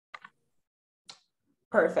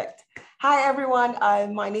Perfect. Hi, everyone.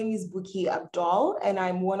 My name is Buki Abdul, and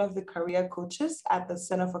I'm one of the career coaches at the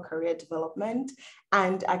Center for Career Development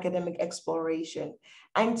and Academic Exploration.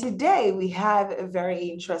 And today we have a very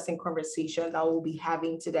interesting conversation that we'll be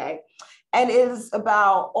having today. And it is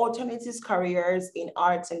about alternative careers in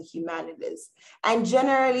arts and humanities. And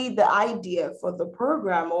generally, the idea for the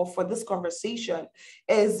program or for this conversation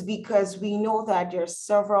is because we know that there are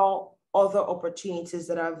several other opportunities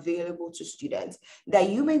that are available to students that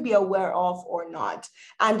you may be aware of or not.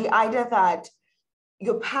 And the idea that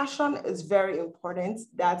your passion is very important.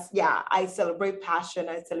 That's, yeah, I celebrate passion.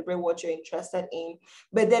 I celebrate what you're interested in,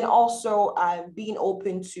 but then also being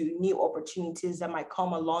open to new opportunities that might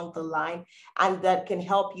come along the line and that can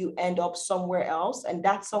help you end up somewhere else. And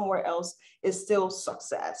that somewhere else is still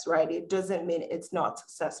success, right? It doesn't mean it's not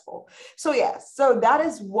successful. So yeah, so that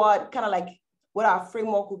is what kind of like what our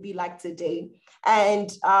framework will be like today. And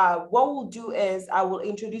what we'll do is I will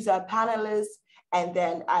introduce our panelists and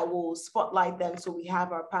then I will spotlight them so we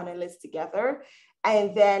have our panelists together.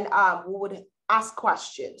 And then we would ask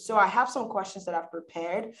questions. So I have some questions that I've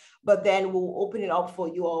prepared, but then we'll open it up for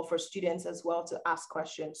you all, for students as well, to ask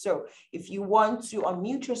questions. So if you want to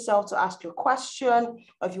unmute yourself to ask your question,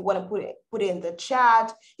 or if you want to put it in the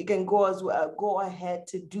chat, you can go ahead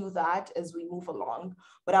to do that as we move along.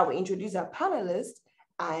 But I will introduce our panelists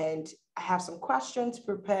and I have some questions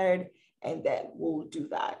prepared and then we'll do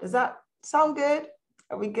that. Does that sound good?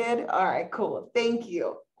 Are we good? All right, cool. Thank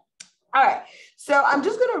you. All right, so I'm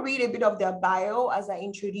just going to read a bit of their bio as I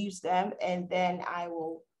introduce them, and then I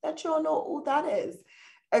will let you all know who that is.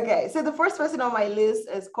 Okay, so the first person on my list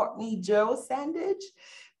is Courtney Jo Sandage.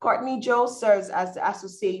 Courtney Jo serves as the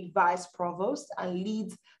Associate Vice Provost and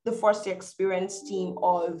leads the first year experience team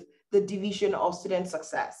of the Division of Student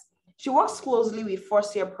Success. She works closely with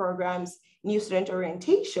first year programs, New Student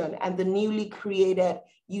Orientation, and the newly created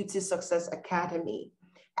UT Success Academy,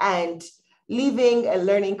 and Living a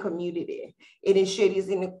Learning Community initiatives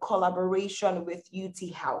in collaboration with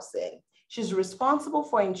UT Housing. She's responsible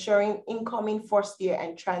for ensuring incoming first year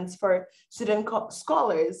and transfer student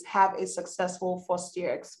scholars have a successful first year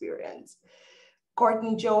experience.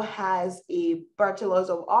 Courtney Jo has a Bachelor's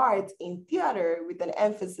of Arts in Theater with an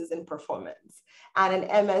emphasis in performance and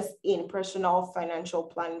an MS in Personal Financial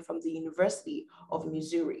Planning from the University of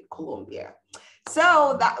Missouri, Columbia.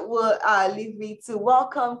 So that will leave me to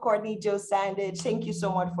welcome Courtney Jo Sandage. Thank you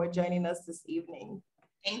so much for joining us this evening.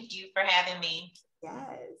 Thank you for having me. Yes,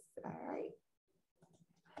 all right.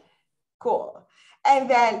 Cool. And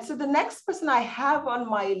then, so the next person I have on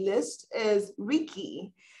my list is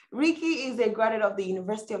Ricky. Ricky is a graduate of the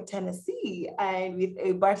University of Tennessee and with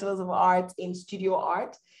a Bachelor's of Arts in Studio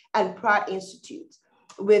Art and Pratt Institute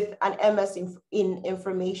with an MS in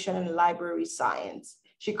Information and Library Science.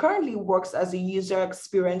 She currently works as a user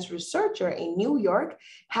experience researcher in New York,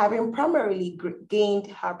 having primarily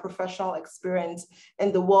gained her professional experience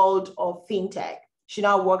in the world of fintech. She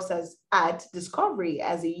now works at Discovery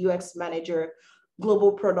as a UX manager,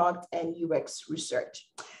 global product and UX research.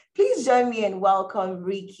 Please join me and welcome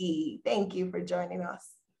Ricky. Thank you for joining us.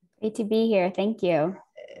 Great to be here. Thank you.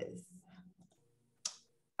 Yes.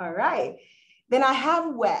 All right. Then I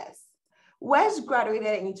have Wes. Wes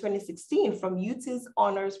graduated in 2016 from UT's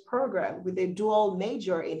honors program with a dual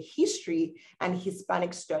major in history and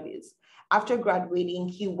Hispanic studies. After graduating,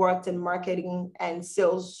 he worked in marketing and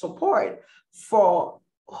sales support for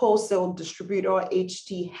wholesale distributor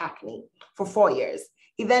HT Hackney for 4 years.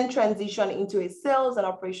 He then transitioned into a sales and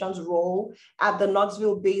operations role at the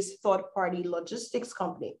Knoxville-based third-party logistics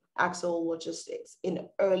company, Axel Logistics, in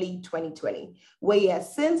early 2020, where he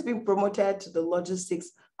has since been promoted to the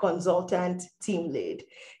logistics consultant team lead.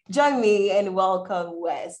 Join me and welcome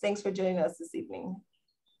Wes. Thanks for joining us this evening.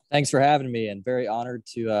 Thanks for having me, and very honored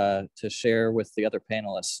to share with the other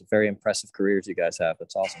panelists. Very impressive careers you guys have.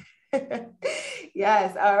 That's awesome.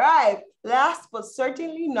 Yes, all right. Last but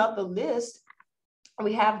certainly not the least,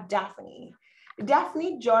 we have Daphne.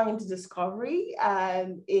 Daphne joined Discovery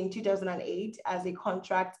in 2008 as a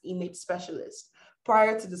contract image specialist.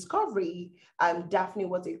 Prior to Discovery, Daphne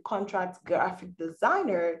was a contract graphic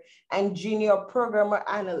designer and junior programmer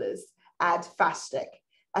analyst at Fastech.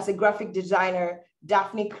 As a graphic designer,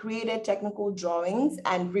 Daphne created technical drawings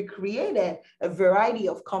and recreated a variety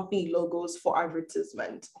of company logos for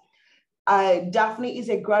advertisement. Daphne is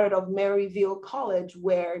a graduate of Maryville College,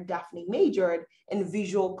 where Daphne majored in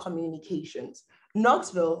visual communications.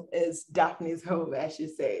 Knoxville is Daphne's home, as she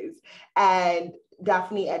says, and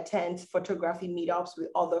Daphne attends photography meetups with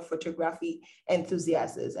other photography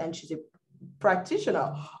enthusiasts, and she's a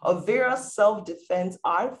practitioner of various self-defense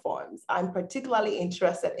art forms. I'm particularly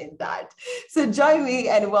interested in that. So join me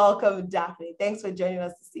and welcome Daphne. Thanks for joining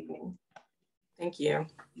us this evening. Thank you.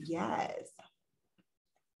 Yes.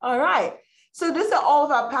 All right. So these are all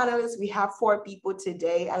of our panelists. We have 4 people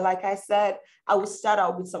today. And like I said, I will start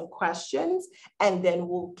out with some questions and then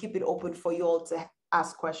we'll keep it open for you all to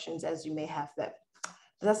ask questions as you may have them.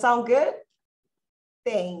 Does that sound good?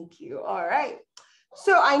 Thank you. All right.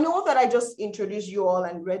 So I know that I just introduced you all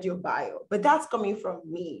and read your bio, but that's coming from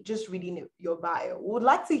me, just reading your bio. We would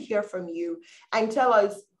like to hear from you and tell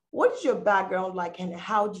us, what is your background like and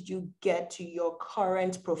how did you get to your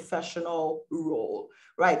current professional role,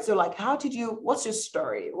 right? So like, what's your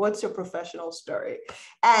story? What's your professional story?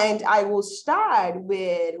 And I will start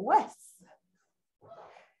with Wes.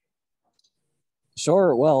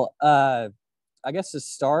 Sure. Well, I guess to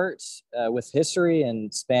start with history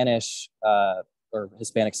and Spanish or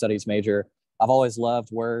Hispanic studies major, I've always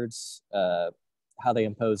loved words, how they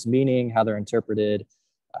impose meaning, how they're interpreted,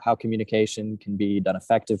 how communication can be done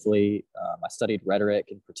effectively. I studied rhetoric,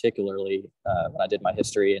 and particularly when I did my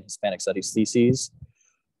history and Hispanic studies theses.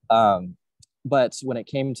 But when it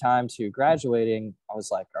came time to graduating, I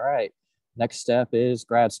was like, all right, next step is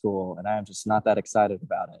grad school, and I'm just not that excited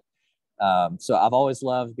about it. So I've always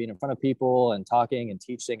loved being in front of people and talking and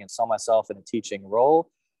teaching, and saw myself in a teaching role,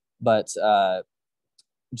 but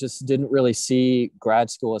just didn't really see grad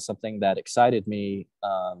school as something that excited me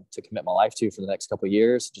to commit my life to for the next couple of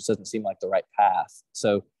years. It just doesn't seem like the right path.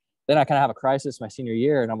 So then I kind of have a crisis my senior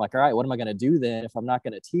year, and I'm like, all right, what am I going to do then if I'm not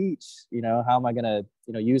going to teach? How am I going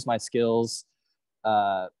to use my skills?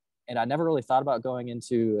 And I never really thought about going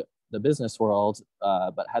into the business world,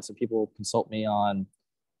 but had some people consult me on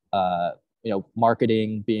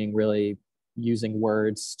marketing, being really using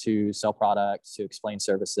words to sell products, to explain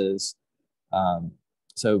services.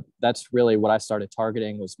 So that's really what I started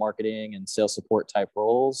targeting, was marketing and sales support type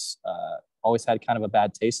roles. Always had kind of a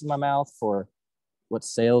bad taste in my mouth for what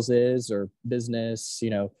sales is or business.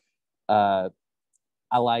 I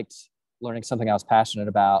liked learning something I was passionate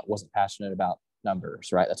about, wasn't passionate about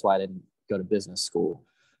numbers, right? That's why I didn't go to business school.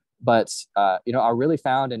 But, I really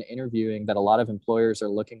found in interviewing that a lot of employers are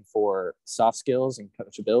looking for soft skills and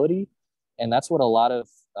coachability. And that's what a lot of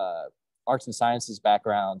arts and sciences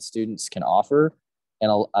background students can offer.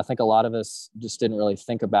 And I think a lot of us just didn't really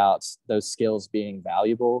think about those skills being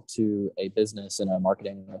valuable to a business in a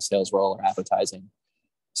marketing or sales role or advertising.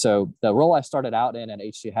 So the role I started out in at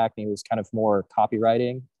HG Hackney was kind of more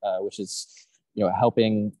copywriting, which is,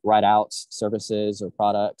 helping write out services or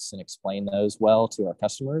products and explain those well to our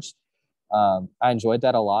customers. I enjoyed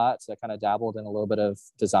that a lot. So I kind of dabbled in a little bit of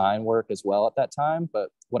design work as well at that time. But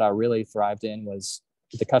what I really thrived in was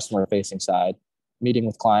the customer facing side, meeting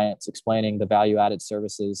with clients, explaining the value added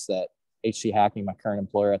services that HG Hackney, my current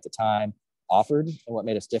employer at the time, offered and what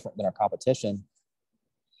made us different than our competition.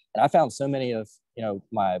 And I found so many of,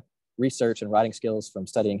 my research and writing skills from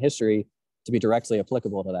studying history to be directly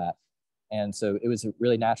applicable to that. And so it was a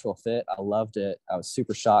really natural fit. I loved it. I was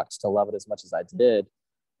super shocked to love it as much as I did.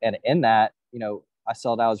 And in that, I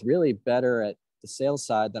saw that I was really better at the sales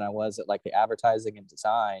side than I was at like the advertising and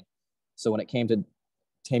design. So when it came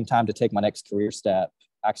time to take my next career step,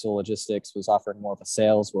 Axel Logistics was offering more of a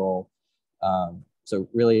sales role. So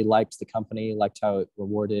really liked the company, liked how it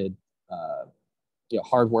rewarded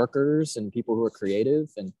hard workers and people who are creative.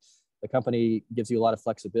 And the company gives you a lot of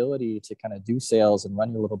flexibility to kind of do sales and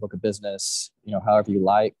run your little book of business, however you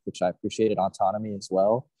like, which I appreciated autonomy as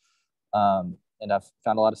well. And I've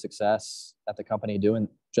found a lot of success at the company doing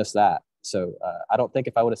just that. So I don't think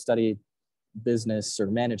if I would have studied business or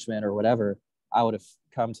management or whatever, I would have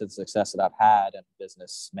come to the success that I've had in a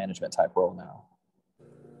business management type role now.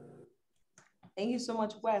 Thank you so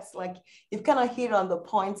much, Wes. Like, you've kind of hit on the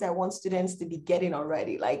points I want students to be getting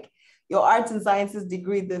already. Like your arts and sciences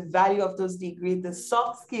degree, the value of those degrees, the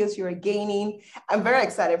soft skills you're gaining. I'm very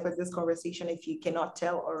excited for this conversation, if you cannot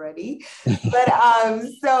tell already. But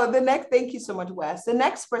thank you so much, Wes. The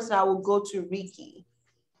next person I will go to, Ricky.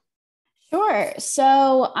 Sure.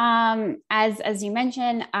 So as you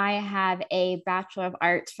mentioned, I have a Bachelor of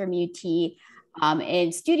Arts from UT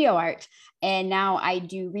in studio art, and now I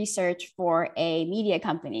do research for a media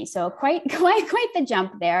company. So quite the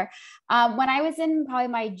jump there. When I was in probably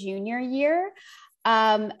my junior year,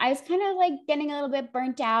 I was kind of like getting a little bit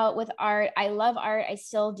burnt out with art. I love art. I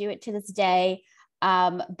still do it to this day.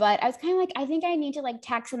 But I was kind of like, I think I need to like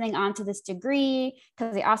tack something onto this degree,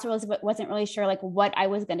 because I also wasn't really sure like what I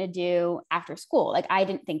was going to do after school. Like I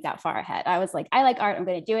didn't think that far ahead. I was like, I like art, I'm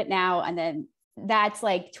going to do it now. And then that's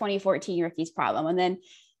like 2014 Ricky's problem. And then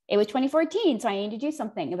it was 2014, so I need to do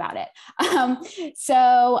something about it. UT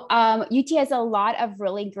has a lot of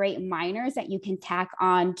really great minors that you can tack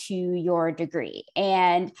on to your degree.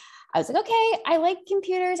 And I was like, okay, I like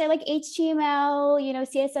computers, I like HTML,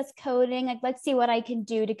 CSS coding. Like, let's see what I can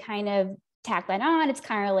do to kind of tack that on. It's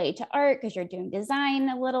kind of related to art because you're doing design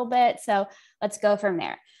a little bit. So let's go from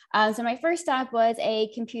there. So my first stop was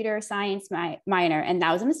a computer science minor, and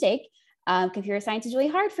that was a mistake. Computer science is really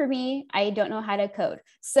hard for me. I don't know how to code.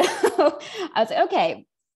 So I was like, okay,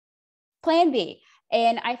 plan B.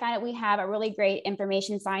 And I found out we have a really great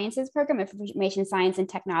information sciences program, information science and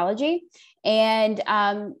technology. And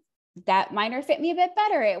that minor fit me a bit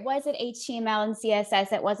better. It wasn't HTML and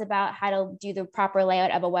CSS. It was about how to do the proper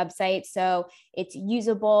layout of a website. So it's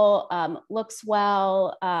usable, looks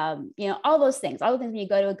well, all those things when you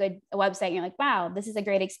go to a website, and you're like, wow, this is a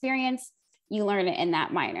great experience. You learn it in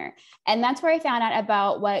that minor. And that's where I found out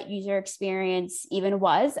about what user experience even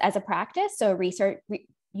was as a practice. So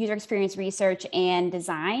user experience research and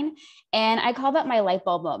design. And I call that my light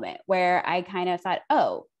bulb moment, where I kind of thought,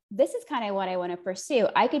 oh, this is kind of what I want to pursue.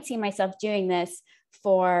 I could see myself doing this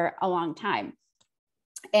for a long time.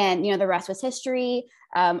 And, the rest was history.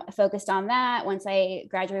 I focused on that. Once I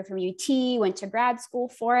graduated from UT, went to grad school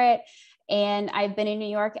for it. And I've been in New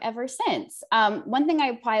York ever since. One thing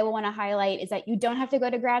I probably want to highlight is that you don't have to go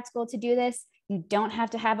to grad school to do this. You don't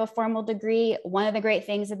have to have a formal degree. One of the great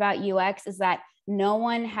things about UX is that no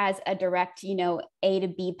one has a direct, A to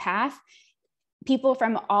B path. People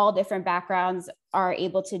from all different backgrounds are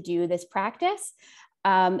able to do this practice.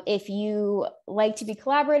 If you like to be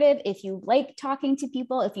collaborative, if you like talking to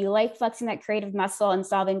people, if you like flexing that creative muscle and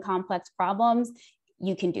solving complex problems,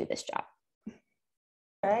 you can do this job.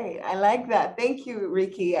 Right. I like that. Thank you,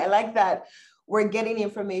 Ricky. I like that we're getting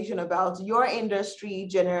information about your industry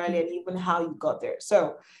generally and even how you got there.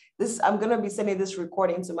 So I'm going to be sending this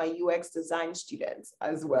recording to my UX design students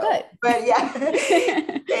as well. Good. But yeah,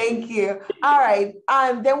 thank you. All right.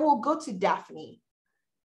 Then we'll go to Daphne.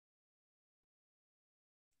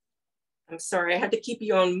 I'm sorry, I had to keep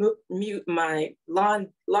you on mute. My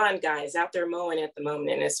lawn guy is out there mowing at the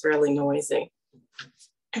moment, and it's really noisy.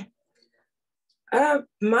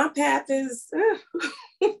 My path is,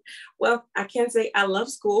 well, I can't say I love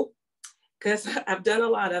school because I've done a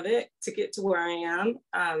lot of it to get to where I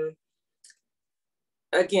am.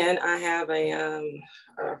 Again, I have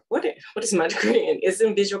what is my degree in? It's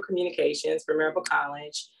in visual communications from Marable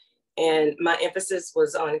College. And my emphasis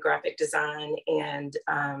was on graphic design and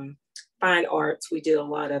fine arts. We did a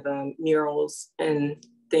lot of murals and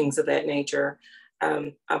things of that nature.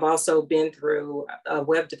 I've also been through a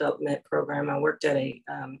web development program. I worked at a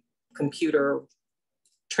computer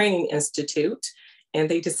training institute, and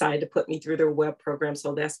they decided to put me through their web program.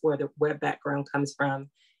 So that's where the web background comes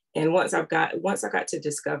from. And once I got to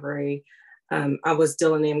Discovery, I was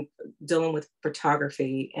dealing with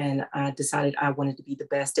photography, and I decided I wanted to be the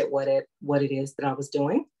best at what it is that I was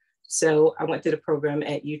doing. So I went through the program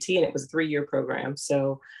at UT, and it was a 3-year program.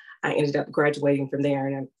 So I ended up graduating from there,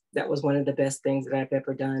 and that was one of the best things that I've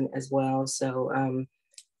ever done as well. So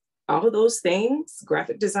all of those things,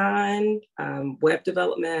 graphic design, web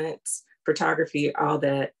development, photography, all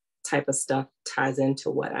that type of stuff ties into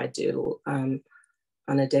what I do on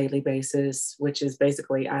a daily basis, which is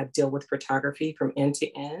basically I deal with photography from end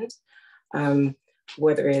to end,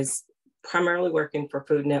 whether it's primarily working for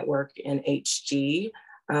Food Network and HG.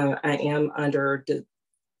 I am under the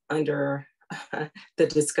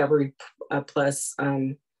Discovery Plus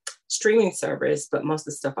streaming service, but most of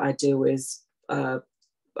the stuff I do is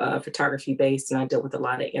photography based, and I deal with a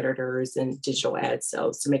lot of editors and digital ad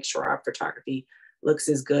sales to make sure our photography looks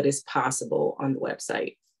as good as possible on the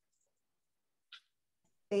website.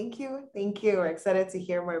 Thank you. Thank you. We're excited to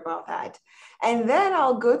hear more about that. And then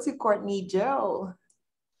I'll go to Courtney Joe.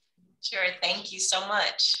 Sure. Thank you so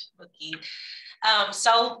much, Bookie.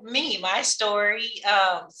 So my story,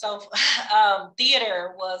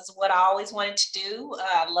 theater was what I always wanted to do.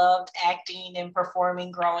 I loved acting and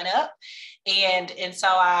performing growing up. And so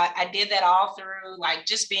I did that all through like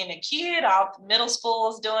just being a kid, all middle school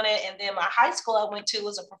was doing it. And then my high school I went to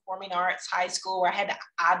was a performing arts high school where I had to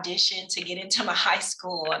audition to get into my high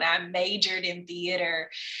school. And I majored in theater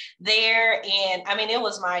there. And I mean, it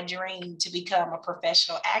was my dream to become a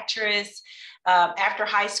professional actress. After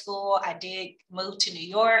high school, I did move to New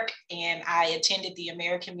York, and I attended the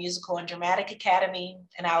American Musical and Dramatic Academy,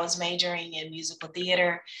 and I was majoring in musical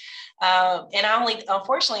theater. And I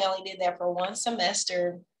unfortunately only did that for 1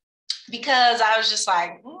 semester because I was just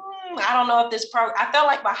like, I don't know if this program, I felt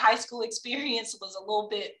like my high school experience was a little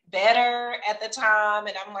bit better at the time.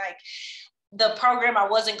 And I'm like, the program, I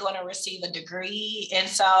wasn't going to receive a degree. And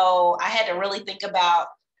so I had to really think about,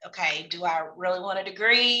 okay, do I really want a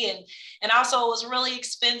degree? And also it was really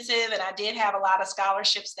expensive. And I did have a lot of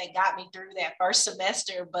scholarships that got me through that first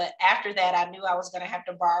semester. But after that, I knew I was going to have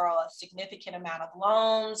to borrow a significant amount of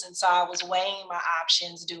loans. And so I was weighing my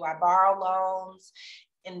options. Do I borrow loans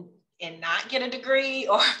and not get a degree?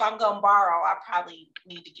 Or if I'm going to borrow, I probably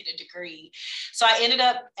need to get a degree. So I ended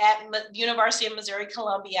up at University of Missouri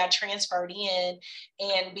Columbia. I transferred in.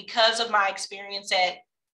 And because of my experience at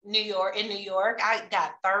New York, I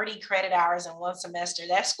got 30 credit hours in one semester.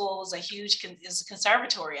 That school was is a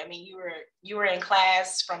conservatory. I mean, you were in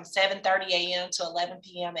class from 7:30 a.m. to 11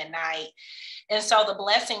 p.m. at night. And so the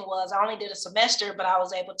blessing was I only did a semester, but I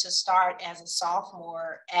was able to start as a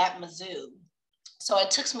sophomore at Mizzou. So it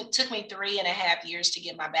took me 3.5 years to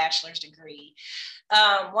get my bachelor's degree.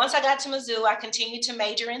 Once I got to Mizzou, I continued to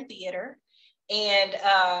major in theater. And,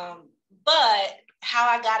 but how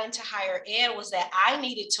I got into higher ed was that I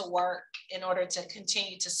needed to work in order to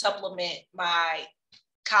continue to supplement my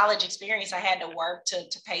college experience. I had to work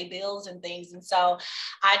to pay bills and things. And so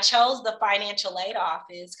I chose the financial aid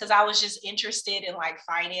office because I was just interested in like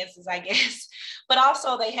finances, I guess. But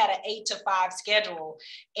also they had an 8 to 5 schedule.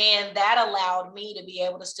 And that allowed me to be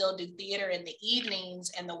able to still do theater in the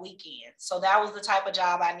evenings and the weekends. So that was the type of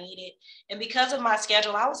job I needed. And because of my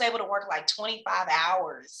schedule, I was able to work like 25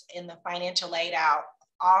 hours in the financial aid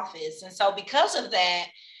office. And so because of that,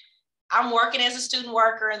 I'm working as a student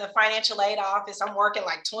worker in the financial aid office. I'm working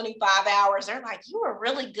like 25 hours. They're like, you were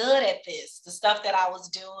really good at this, the stuff that I was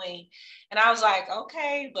doing. And I was like,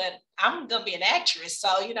 okay, but I'm going to be an actress. So,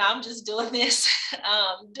 I'm just doing this,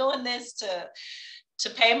 to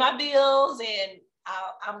pay my bills, and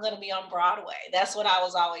I'm going to be on Broadway. That's what I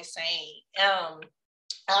was always saying.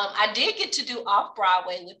 I did get to do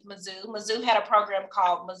off-Broadway with Mizzou. Mizzou had a program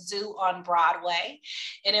called Mizzou on Broadway,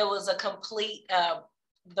 and it was a complete,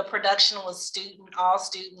 the production was all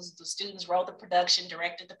students. The students wrote the production,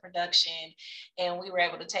 directed the production, and we were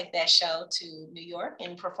able to take that show to New York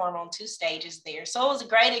and perform on 2 stages there. So it was a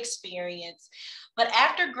great experience. But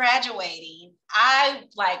after graduating, I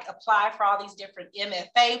applied for all these different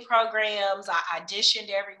MFA programs. I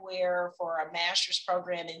auditioned everywhere for a master's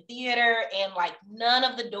program in theater, and none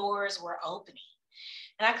of the doors were opening.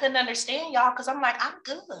 And I couldn't understand, y'all, because I'm like, I'm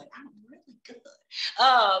good. I'm really good.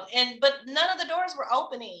 But none of the doors were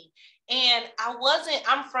opening. And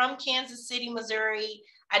I'm from Kansas City, Missouri.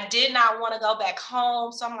 I did not want to go back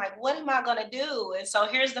home. So I'm like, what am I going to do? And so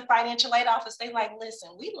here's the financial aid office. They like, listen,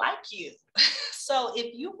 we like you. So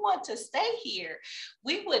if you want to stay here,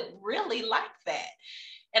 we would really like that.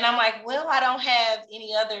 And I'm like, well, I don't have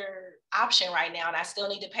any other option right now, and I still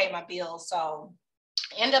need to pay my bills. So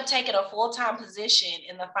end up taking a full-time position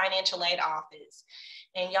in the financial aid office.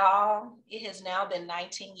 And y'all, it has now been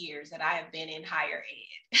 19 years that I have been in higher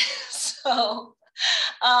ed. So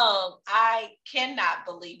I cannot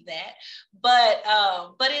believe that, but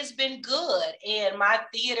it's been good. And my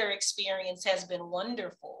theater experience has been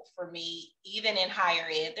wonderful for me, even in higher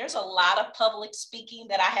ed. There's a lot of public speaking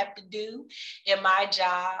that I have to do in my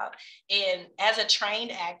job. And as a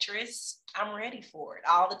trained actress, I'm ready for it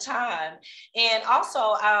all the time. And also,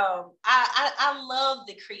 I love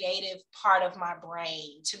the creative part of my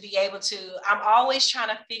brain to be able to, I'm always trying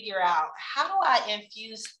to figure out, how do I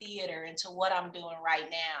infuse theater into what I'm doing right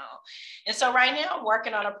now? And so right now I'm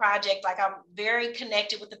working on a project, I'm very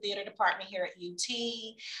connected with the theater department here at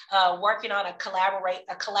UT, working on a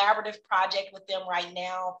collaborative project with them right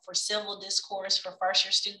now for civil discourse for first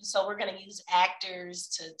year students. So we're going to use actors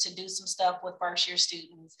to do some stuff with first year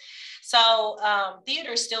students. So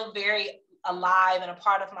theater is still very alive and a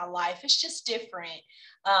part of my life. It's just different.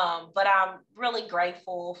 But I'm really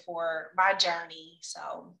grateful for my journey.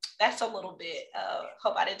 So that's a little bit.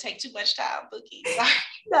 Hope I didn't take too much time, Bookie.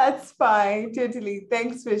 That's fine. Totally.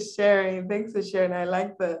 Thanks for sharing. I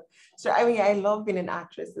like I love being an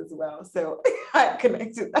actress as well. So I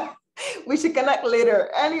connect to that. We should connect later.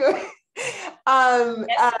 Anyway.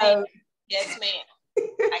 Yes, ma'am.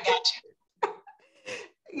 I got you.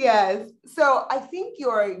 Yes. So I think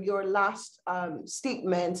your last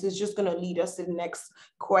statement is just going to lead us to the next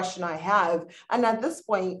question I have. And at this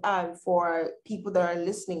point, for people that are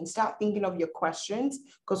listening, start thinking of your questions,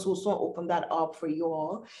 because we'll soon open that up for you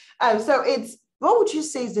all. So what would you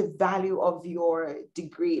say is the value of your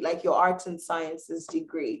degree, like your arts and sciences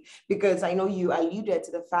degree? Because I know you alluded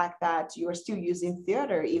to the fact that you are still using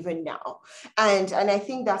theater even now. And I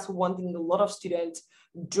think that's one thing a lot of students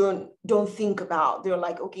don't think about. They're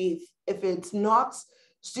like, okay, if it's not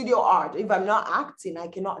studio art. If I'm not acting, I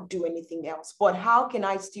cannot do anything else. But how can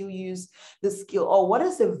I still use the skill, or what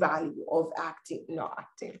is the value of acting, not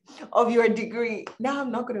acting, of your degree? Now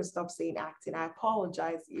I'm not going to stop saying acting. I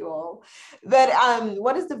apologize, you all. But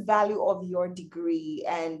what is the value of your degree,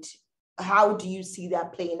 and how do you see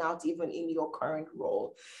that playing out even in your current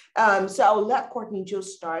role? So I'll let Courtney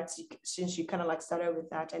just start, since you kind of like started with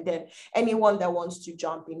that, and then anyone that wants to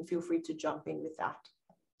jump in, feel free to jump in with that.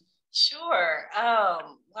 Sure.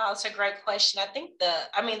 Wow, it's a great question. I think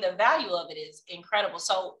the value of it is incredible.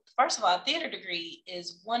 So first of all, a theater degree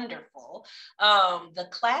is wonderful. The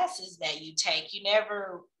classes that you take,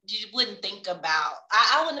 you wouldn't think about,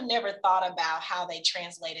 I would have never thought about how they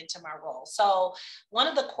translate into my role. So one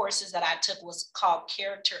of the courses that I took was called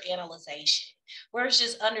character analyzation, where it's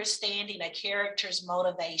just understanding a character's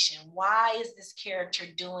motivation. Why is this character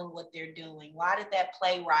doing what they're doing? Why did that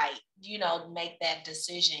playwright, make that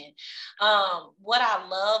decision? What I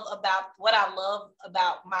love about what I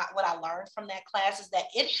learned from that class is that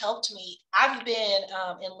it helped me. I've been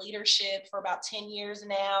in leadership for about 10 years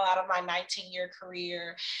now, out of my 19-year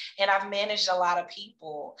career, and I've managed a lot of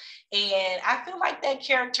people. And I feel like that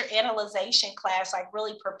character analyzation class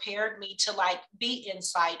really prepared me to be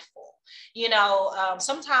insightful.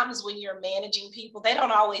 Sometimes when you're managing people, they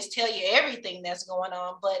don't always tell you everything that's going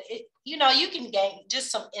on, but you can gain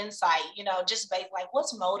just some insight, just based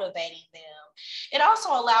what's motivating them. It also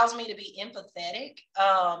allows me to be empathetic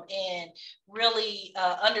and really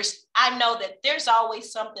understand. I know that there's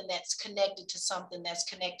always something that's connected to something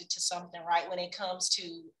right, when it comes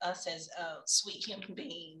to us as sweet human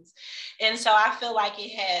beings. And so I feel like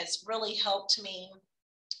it has really helped me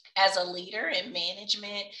as a leader in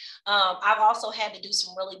management. I've also had to do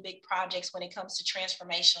some really big projects when it comes to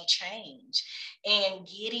transformational change and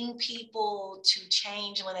getting people to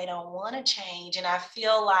change when they don't want to change. And I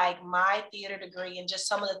feel like my theater degree and just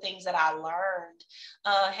some of the things that I learned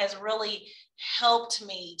has really helped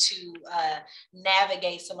me to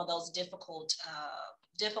navigate some of those difficult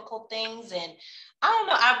things. And I don't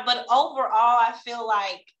know, but overall, I feel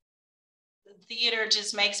like theater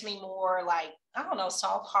just makes me more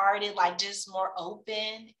soft-hearted, just more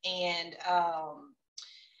open. And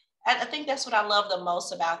I think that's what I love the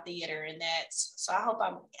most about theater. And so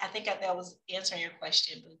I think that was answering your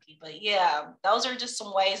question, Buki. But yeah, those are just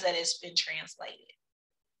some ways that it's been translated.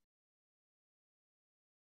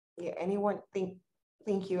 Yeah,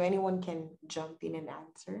 thank you. Anyone can jump in and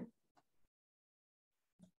answer.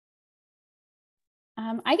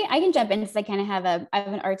 I can jump in because I kind of I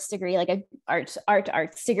have an arts degree, like a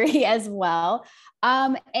arts degree as well.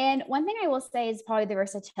 And one thing I will say is probably the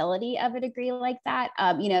versatility of a degree like that.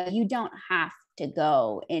 You don't have to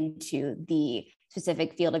go into the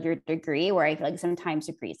specific field of your degree, where I feel like sometimes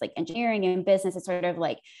degrees like engineering and business, it sort of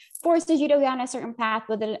forces you to go down a certain path.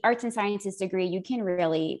 With an arts and sciences degree, you can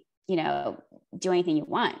really, do anything you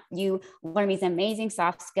want. You learn these amazing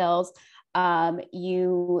soft skills.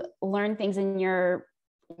 You learn things in your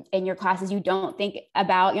classes you don't think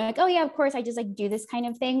about. You're like, oh yeah, of course, I just do this kind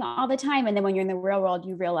of thing all the time. And then when you're in the real world,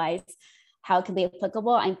 you realize how it can be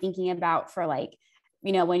applicable. I'm thinking about for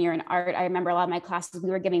when you're in art, I remember a lot of my classes, we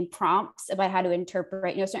were giving prompts about how to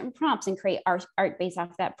interpret, certain prompts and create art based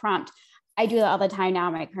off that prompt. I do that all the time now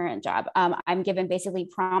in my current job. I'm given basically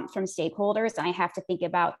prompts from stakeholders, and I have to think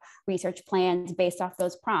about research plans based off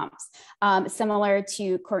those prompts. Similar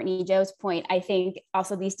to Courtney Joe's point, I think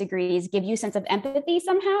also these degrees give you a sense of empathy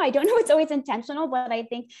somehow. I don't know if it's always intentional, but I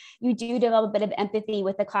think you do develop a bit of empathy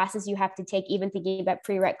with the classes you have to take, even thinking about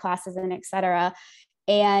prereq classes and et cetera.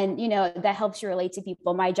 And, that helps you relate to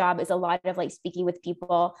people. My job is a lot of speaking with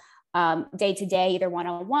people day to day, either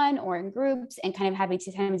one-on-one or in groups, and kind of having to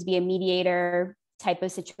sometimes be a mediator type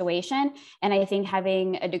of situation. And I think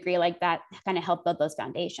having a degree like that kind of helped build those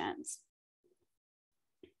foundations.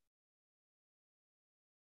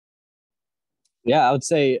 Yeah, I would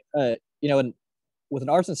say, with an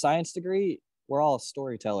arts and science degree, we're all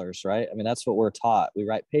storytellers, right? I mean, that's what we're taught. We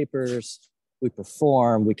write papers, we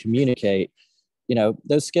perform, we communicate.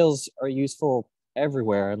 Those skills are useful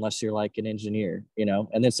everywhere unless you're like an engineer,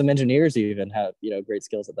 and then some engineers even have, great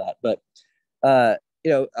skills at that. But,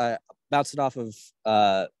 bouncing off of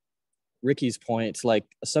Ricky's points,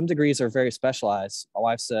 some degrees are very specialized. My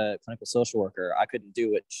wife's a clinical social worker. I couldn't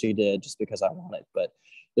do what she did just because I wanted, but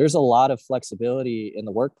there's a lot of flexibility in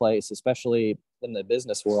the workplace, especially in the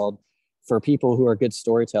business world, for people who are good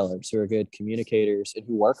storytellers, who are good communicators, and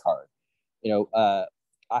who work hard.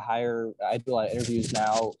 I do a lot of interviews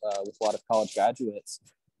now with a lot of college graduates.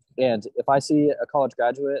 And if I see a college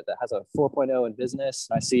graduate that has a 4.0 in business,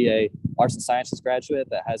 and I see a arts and sciences graduate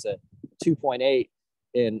that has a 2.8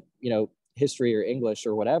 in, history or English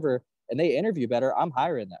or whatever, and they interview better, I'm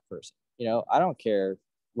hiring that person. I don't care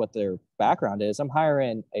what their background is. I'm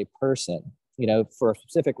hiring a person, for a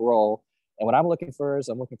specific role. And what I'm looking for is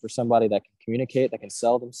I'm looking for somebody that can communicate, that can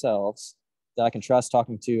sell themselves, that I can trust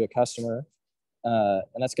talking to a customer, and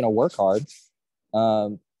that's going to work hard.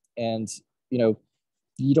 And,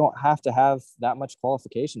 you don't have to have that much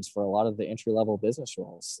qualifications for a lot of the entry-level business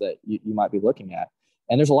roles that you might be looking at.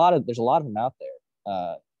 And there's a lot of them out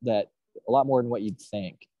there, that a lot more than what you'd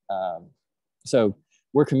think. So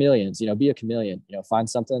we're chameleons, be a chameleon, find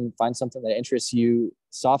something that interests you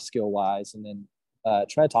soft skill wise, and then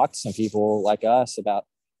try to talk to some people like us about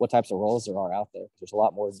what types of roles there are out there. There's a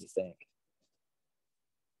lot more than you think.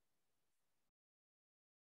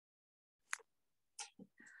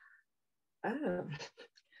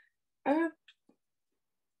 I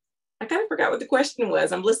kind of forgot what the question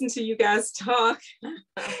was. I'm listening to you guys talk.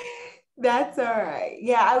 That's all right.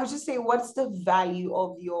 Yeah, I was just saying, what's the value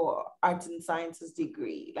of your arts and sciences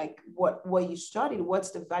degree? Like what you studied, what's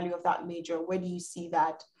the value of that major? Where do you see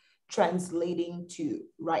that translating to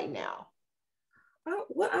right now?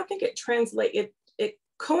 Well, I think it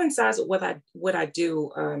coincides with what I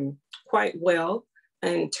do quite well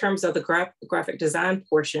in terms of the graphic design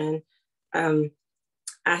portion.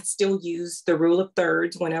 I still use the rule of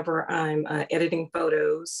thirds whenever I'm editing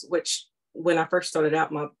photos, which when I first started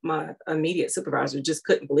out, my immediate supervisor just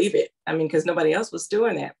couldn't believe it. I mean, because nobody else was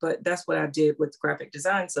doing that, but that's what I did with graphic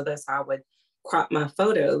design. So that's how I would crop my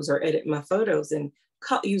photos or edit my photos, and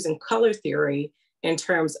using color theory in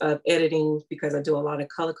terms of editing, because I do a lot of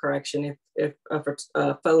color correction. If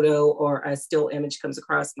a photo or a still image comes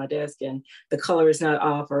across my desk and the color is not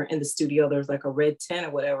off, or in the studio there's like a red tint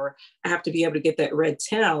or whatever, I have to be able to get that red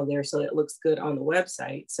tint out there so that it looks good on the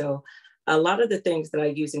website. So a lot of the things that I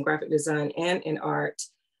use in graphic design and in art,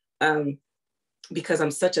 because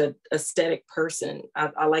I'm such an aesthetic person,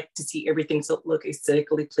 I like to see everything look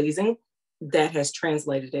aesthetically pleasing. That has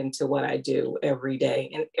translated into what I do every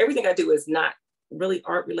day. And everything I do is not really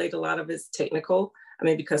art related. A lot of it's technical. I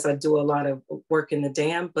mean, because I do a lot of work in the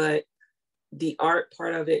dam, but the art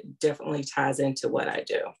part of it definitely ties into what I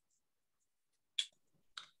do.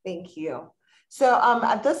 Thank you. So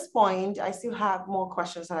at this point, I still have more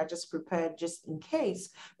questions that I just prepared just in case,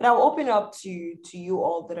 but I'll open up to you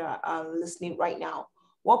all that are listening right now.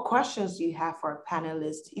 What questions do you have for our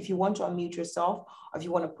panelists? If you want to unmute yourself, or if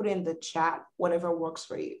you want to put it in the chat, whatever works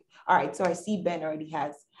for you. All right, so I see Ben already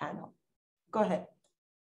has hand up. Go ahead.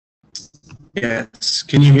 Yes,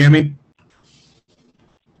 can you hear me?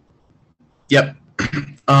 Yep.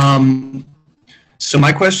 So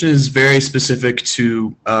my question is very specific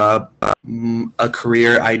to a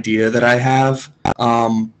career idea that I have.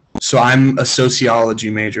 So I'm a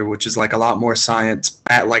sociology major, which is like a lot more science,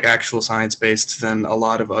 actual science based than a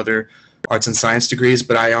lot of other arts and science degrees.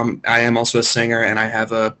 But I am also a singer, and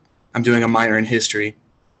I'm doing a minor in history.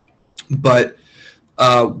 But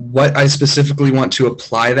what I specifically want to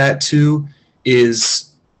apply that to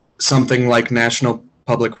is something like National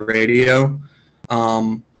Public Radio.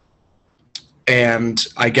 And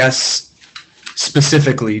I guess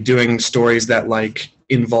specifically doing stories that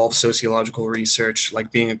involve sociological research,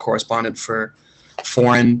 like being a correspondent for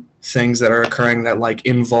foreign things that are occurring that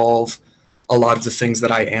involve a lot of the things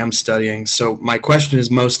that I am studying. So my question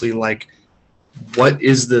is mostly what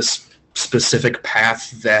is this specific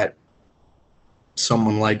path that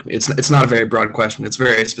someone it's not a very broad question. It's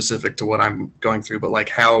very specific to what I'm going through, but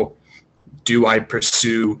how do I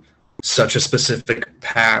pursue such a specific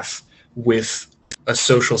path with a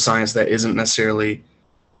social science that isn't necessarily,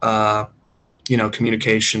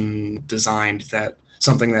 communication designed, that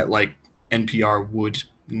something that NPR would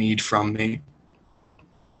need from me?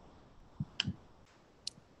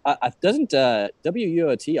 Doesn't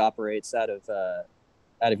WUOT operates out of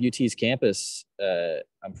UT's campus?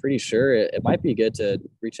 I'm pretty sure it might be good to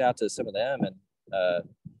reach out to some of them, and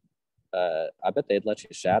I bet they'd let you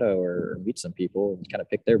shadow or meet some people and kind of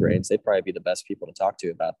pick their brains. They'd probably be the best people to talk to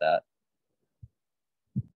about that.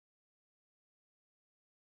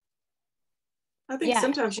 I think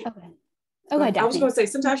sometimes you, I was going to say,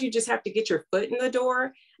 sometimes you just have to get your foot in the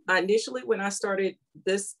door. Initially, when I started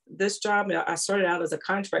this job, I started out as a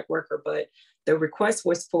contract worker, but the request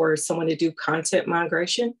was for someone to do content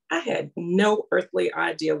migration. I had no earthly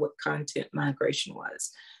idea what content migration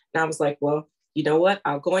was. And I was like, well, you know what?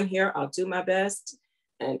 I'll go in here, I'll do my best.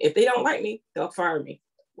 And if they don't like me, they'll fire me.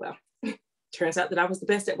 Well, turns out that I was the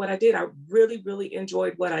best at what I did. I really, really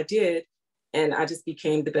enjoyed what I did. And I just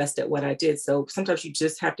became the best at what I did. So sometimes you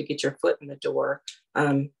just have to get your foot in the door.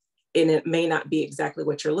 And it may not be exactly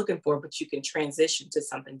what you're looking for, but you can transition to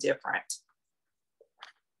something different.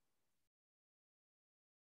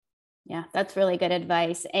 Yeah, that's really good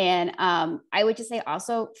advice. And I would just say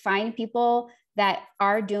also find people that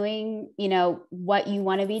are doing, you know, what you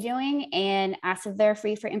want to be doing and ask if they're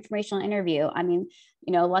free for informational interview. I mean,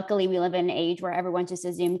 you know, luckily we live in an age where everyone's just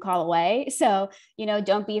a Zoom call away. So, you know,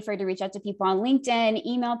 don't be afraid to reach out to people on LinkedIn,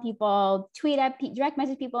 email people, tweet at, direct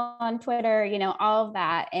message people on Twitter, you know, all of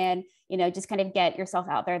that. And, you know, just kind of get yourself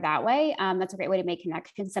out there that way. That's a great way to make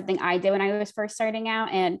connections, something I did when I was first starting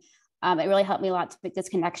out. And it really helped me a lot to make those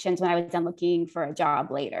connections when I was done looking for a job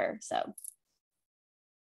later. So.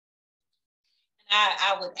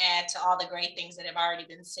 I would add to all the great things that have already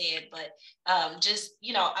been said, but just,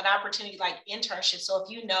 you know, an opportunity like internship. So if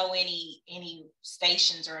you know any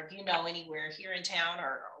stations, or if you know anywhere here in town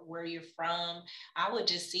or where you're from, I would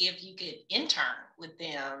just see if you could intern with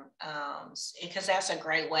them, because that's a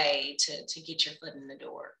great way to get your foot in the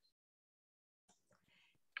door.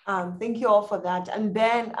 Thank you all for that. And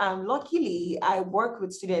then luckily, I work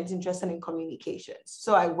with students interested in communications.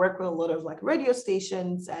 So I work with a lot of like radio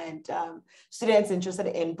stations and students interested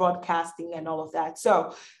in broadcasting and all of that.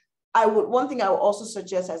 So one thing I would also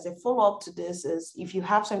suggest as a follow-up to this is if you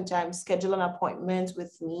have some time, schedule an appointment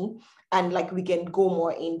with me and like we can go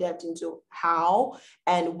more in depth into how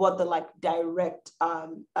and what the like direct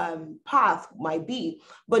path might be.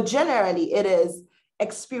 But generally it is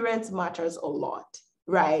experience matters a lot.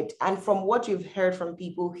 Right. And from what you've heard from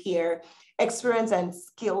people here, experience and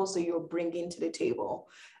skills that you're bringing to the table.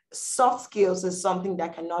 Soft skills is something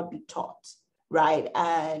that cannot be taught. Right.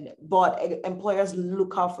 But employers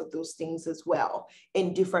look out for those things as well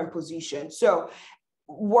in different positions. So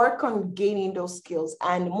work on gaining those skills.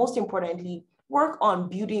 And most importantly, work on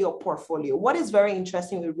building your portfolio. What is very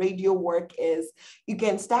interesting with radio work is you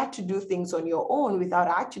can start to do things on your own without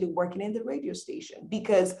actually working in the radio station,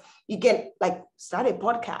 because you can like start a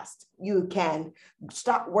podcast. You can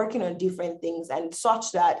start working on different things, and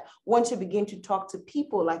such that once you begin to talk to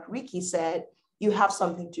people, like Ricky said, you have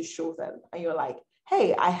something to show them. And you're like,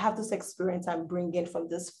 hey, I have this experience I'm bringing from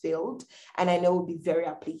this field, and I know it will be very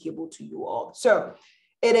applicable to you all. So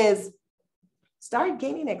it is start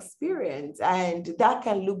gaining experience, and that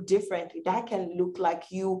can look differently. That can look like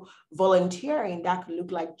you volunteering. That can look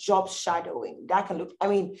like job shadowing. That can look, I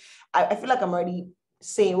mean, I feel like I'm already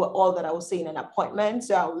saying all that I was saying in an appointment.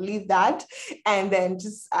 So I'll leave that and then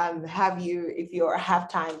just have you, if you have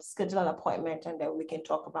time, schedule an appointment and then we can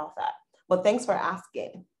talk about that. But thanks for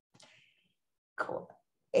asking. Cool.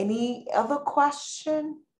 Any other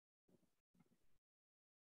question?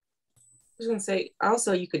 I was going to say,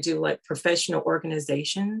 also, you could do like professional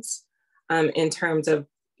organizations in terms of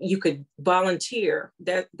you could volunteer.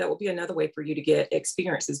 That would be another way for you to get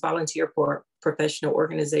experience, is volunteer for professional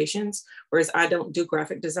organizations. Whereas I don't do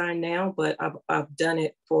graphic design now, but I've done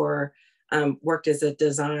it for, worked as a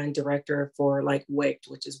design director for like WICT,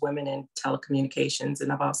 which is Women in Telecommunications.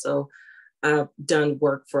 And I've also done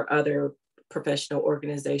work for other professional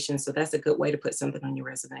organizations. So that's a good way to put something on your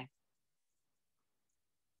resume.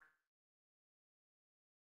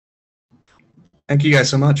 Thank you guys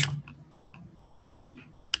so much.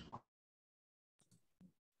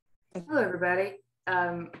 Hello, everybody.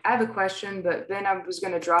 I have a question, but then I was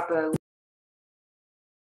going to drop a...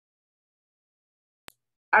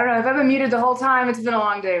 I don't know if I've been muted the whole time. It's been a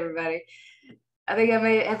long day, everybody. I think I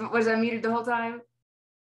may have... Was I muted the whole time?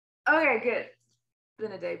 Okay, good. It's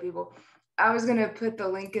been a day, people. I was going to put the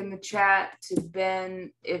link in the chat to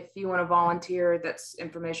Ben if you want to volunteer. That's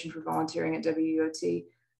information for volunteering at WUOT.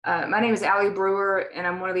 My name is Allie Brewer, and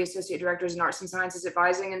I'm one of the associate directors in Arts and Sciences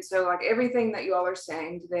Advising. And so like everything that you all are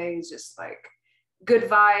saying today is just like good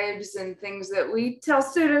vibes and things that we tell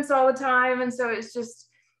students all the time. And so it's just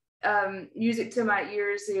music to my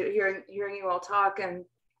ears, hearing you all talk. And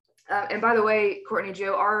by the way, Courtney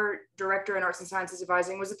Jo, our director in Arts and Sciences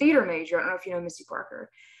Advising, was a theater major. I don't know if you know Missy Parker.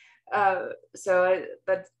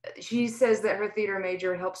 But she says that her theater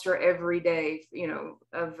major helps her every day, you know,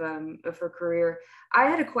 of her career. I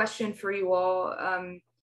had a question for you all.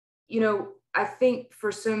 You know, I think for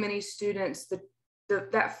so many students,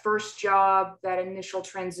 that first job, that initial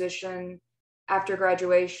transition after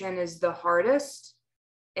graduation is the hardest.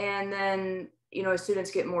 And then, you know, as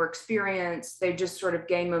students get more experience, they just sort of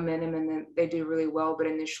gain momentum and then they do really well. But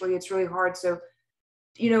initially it's really hard. So,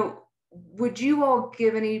 you know, would you all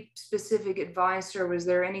give any specific advice, or was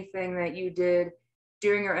there anything that you did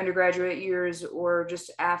during your undergraduate years or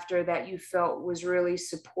just after that you felt was really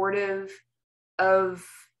supportive of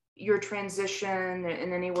your transition,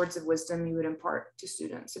 and any words of wisdom you would impart to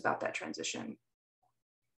students about that transition?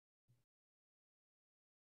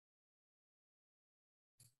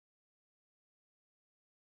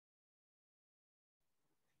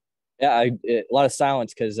 Yeah, a lot of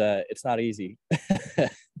silence because it's not easy.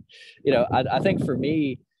 I think for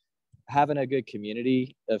me, having a good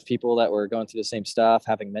community of people that were going through the same stuff,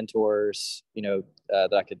 having mentors,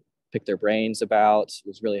 that I could pick their brains about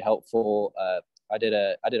was really helpful. I did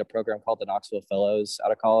a program called the Knoxville Fellows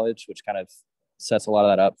out of college, which kind of sets a lot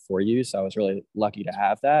of that up for you. So I was really lucky to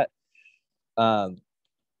have that.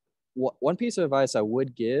 One piece of advice I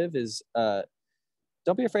would give is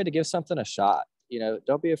don't be afraid to give something a shot.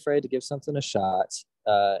 Don't be afraid to give something a shot.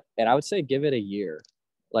 And I would say give it a year.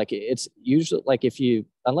 Like it's usually like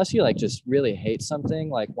unless you like just really hate something,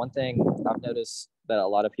 like one thing I've noticed that a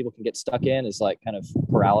lot of people can get stuck in is like kind of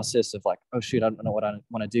paralysis of like, oh shoot, I don't know what I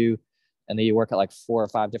want to do. And then you work at like 4 or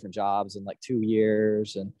 5 different jobs in like 2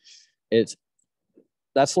 years. And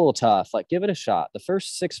that's a little tough. Like give it a shot. The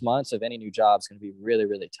first 6 months of any new job is going to be really,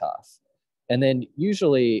 really tough. And then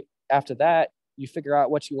usually after that, you figure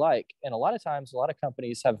out what you like. And a lot of times, a lot of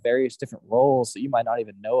companies have various different roles that you might not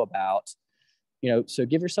even know about. So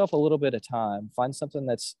give yourself a little bit of time, find something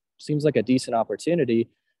that seems like a decent opportunity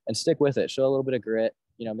and stick with it. Show a little bit of grit,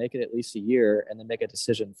 make it at least a year and then make a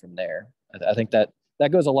decision from there. I think that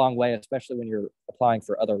goes a long way, especially when you're applying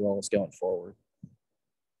for other roles going forward.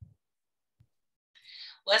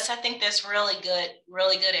 Wes, I think that's really good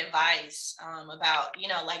advice about,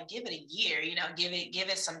 like give it a year, give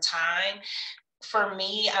it some time. For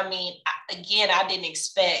me, I mean, again, I didn't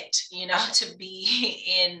expect, to be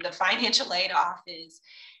in the financial aid office.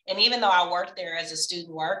 And even though I worked there as a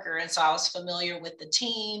student worker, and so I was familiar with the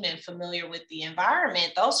team and familiar with the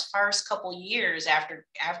environment, those first couple years after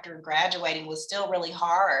graduating was still really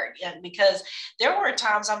hard. Because there were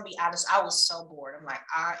times, I'm gonna be honest, I was so bored. I'm like,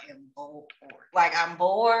 I am bored. Like I'm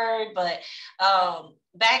bored, but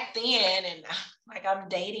back then, and like I'm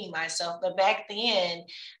dating myself, but back then,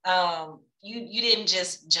 you didn't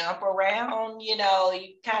just jump around, you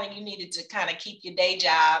needed to kind of keep your day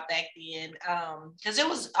job back then. Because it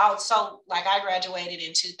was also like I graduated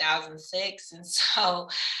in 2006. And so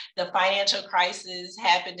the financial crisis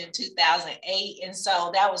happened in 2008. And so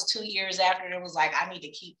that was 2 years after, and it was like, I need to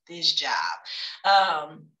keep this job.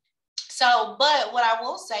 But what I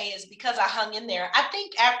will say is because I hung in there, I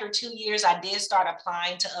think after 2 years, I did start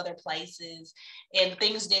applying to other places and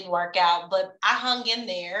things didn't work out, but I hung in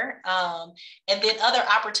there. And then other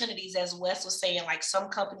opportunities, as Wes was saying, like some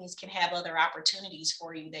companies can have other opportunities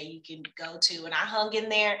for you that you can go to. And I hung in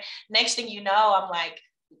there. Next thing you know, I'm like,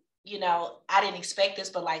 I didn't expect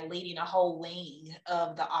this, but like leading a whole wing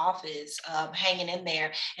of the office, hanging in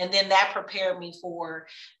there. And then that prepared me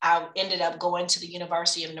I ended up going to the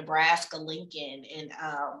University of Nebraska, Lincoln, and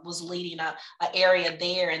was leading a area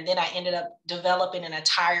there. And then I ended up developing an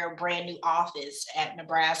entire brand new office at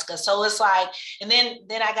Nebraska. So it's like, and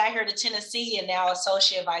then I got here to Tennessee and now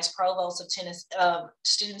Associate Vice Provost of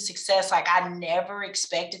Student Success. Like I never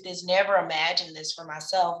expected this, never imagined this for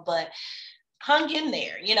myself, but hung in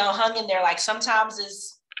there, like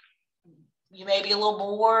sometimes you may be a little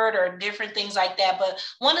bored or different things like that. But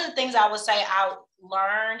one of the things I would say I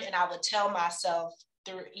learned and I would tell myself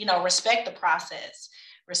through, respect the process.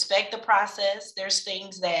 There's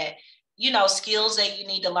things that, skills that you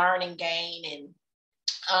need to learn and gain. And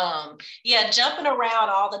jumping around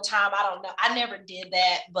all the time. I don't know. I never did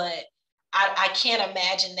that, but I can't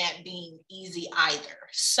imagine that being easy either.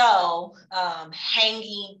 So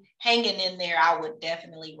hanging in there, I would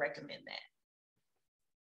definitely recommend that.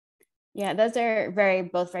 Yeah, those are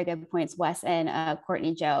both very good points, Wes and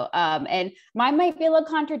Courtney Joe. And mine might be a little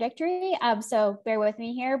contradictory, so bear with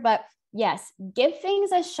me here. But yes, give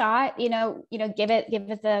things a shot. Give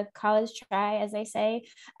it the college try, as they say.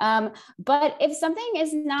 But if something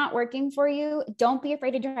is not working for you, don't be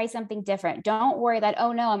afraid to try something different. Don't worry that,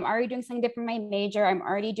 oh no, I'm already doing something different in my major. I'm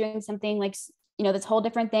already doing something like this whole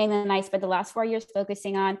different thing than I spent the last 4 years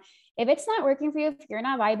focusing on. If it's not working for you, if you're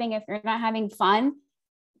not vibing, if you're not having fun,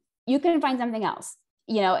 you can find something else.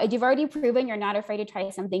 If you've already proven you're not afraid to try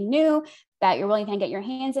something new, that you're willing to get your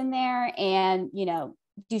hands in there and,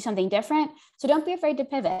 do something different. So don't be afraid to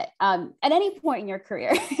pivot at any point in your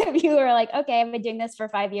career. If you are like, okay, I've been doing this for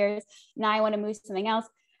 5 years, now I want to move to something else,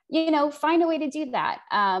 find a way to do that.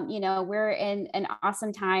 We're in an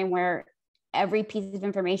awesome time where every piece of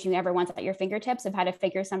information you ever want at your fingertips of how to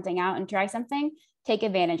figure something out and try something, take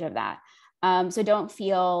advantage of that. So don't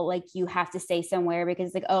feel like you have to stay somewhere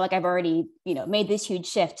because I've already, made this huge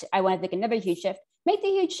shift. I want to take another huge shift. Make the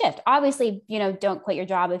huge shift. Obviously, don't quit your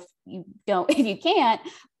job if you can't,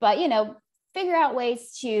 but, figure out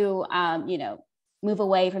ways to, move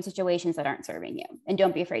away from situations that aren't serving you, and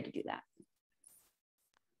don't be afraid to do that.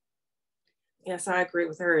 Yes, I agree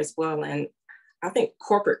with her as well. And I think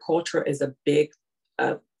corporate culture is a big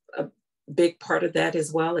a big part of that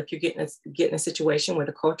as well. If you're getting a situation where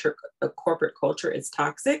a corporate culture is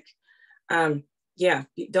toxic, yeah,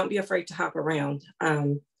 don't be afraid to hop around.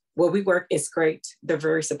 Where we work is great. They're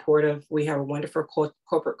very supportive. We have a wonderful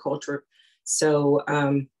corporate culture. So,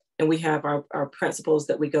 and we have our principles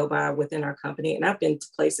that we go by within our company. And I've been to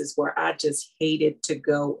places where I just hated to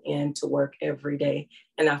go into work every day.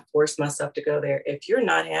 And I forced myself to go there. If you're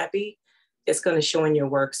not happy, it's going to show in your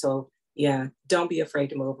work. So yeah, don't be afraid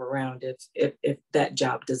to move around if that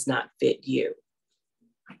job does not fit you.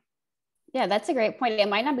 Yeah, that's a great point. It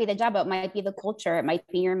might not be the job, but it might be the culture. It might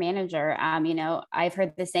be your manager. You know, I've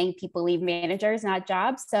heard the saying, people leave managers, not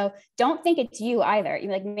jobs. So don't think it's you either.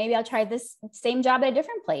 You're like, maybe I'll try this same job at a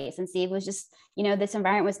different place and see if it was just, you know, this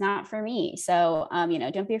environment was not for me. So, you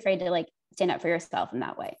know, don't be afraid to like stand up for yourself in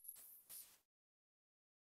that way.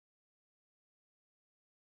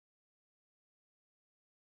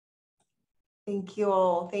 Thank you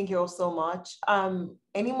all. Thank you all so much.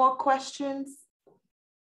 Any more questions?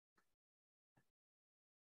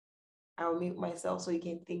 I'll mute myself so you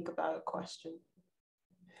can think about a question.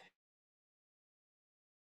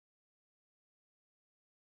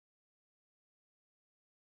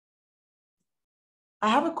 I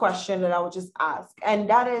have a question that I would just ask, and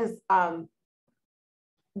that is,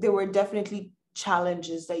 there were definitely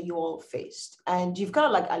challenges that you all faced, and you've kind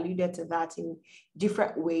of like alluded to that in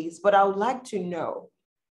different ways, but I would like to know,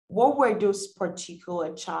 what were those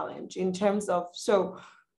particular challenges in terms of, so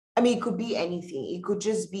I mean, it could be anything. It could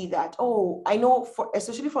just be that, oh, I know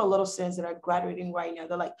especially for a lot of students that are graduating right now,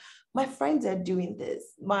 they're like, my friends are doing this.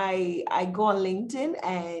 I go on LinkedIn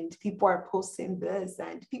and people are posting this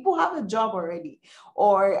and people have a job already.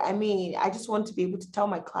 Or, I mean, I just want to be able to tell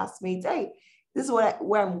my classmates, hey, this is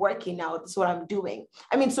where I'm working now. This is what I'm doing.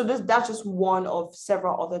 I mean, so that's just one of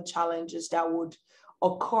several other challenges that would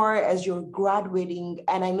occur as you're graduating.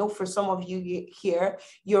 And I know for some of you here,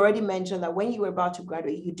 you already mentioned that when you were about to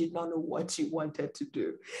graduate, you did not know what you wanted to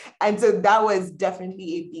do. And so that was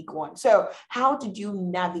definitely a big one. So how did you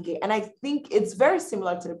navigate? And I think it's very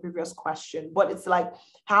similar to the previous question, but it's like,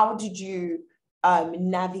 how did you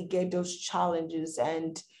navigate those challenges?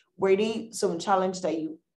 And were they some challenge that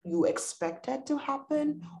you expected to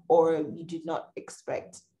happen, or you did not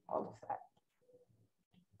expect all of that?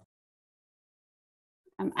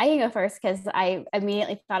 I can go first because I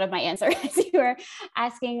immediately thought of my answer as you were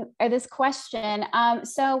asking this question.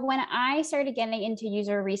 So when I started getting into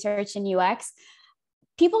user research and UX,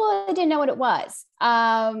 people didn't know what it was.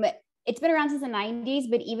 It's been around since the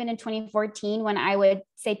 90s, but even in 2014, when I would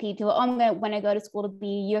say to people, oh, when I go to school to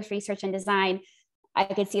be UX research and design, I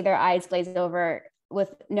could see their eyes glaze over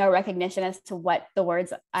with no recognition as to what the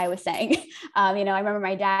words I was saying. You know, I remember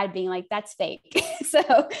my dad being like, that's fake. So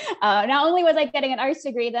not only was I getting an arts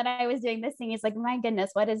degree, then I was doing this thing. He's like, my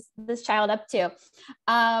goodness, what is this child up to?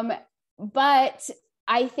 But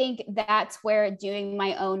I think that's where doing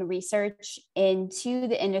my own research into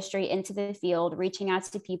the industry, into the field, reaching out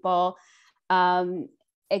to people,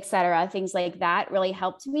 et cetera, things like that really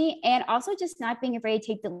helped me. And also just not being afraid to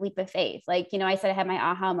take the leap of faith. Like, you know, I said I had my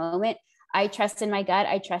aha moment. I trusted my gut.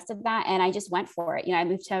 I trusted that. And I just went for it. You know, I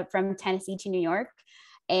moved from Tennessee to New York,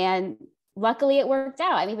 and luckily it worked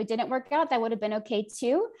out. I mean, if it didn't work out, that would have been okay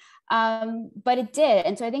too. But it did.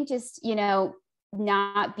 And so I think just, you know,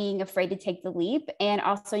 not being afraid to take the leap, and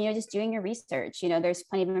also, you know, just doing your research. You know, there's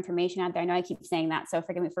plenty of information out there. I know I keep saying that, so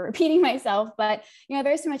forgive me for repeating myself, but, you know,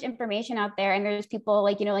 there's so much information out there, and there's people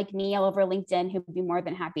like, you know, like me all over LinkedIn who would be more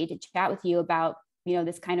than happy to chat with you about, you know,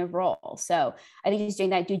 this kind of role. So I think just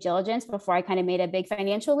doing that due diligence before I kind of made a big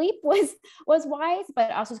financial leap was wise,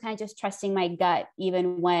 but also kind of just trusting my gut,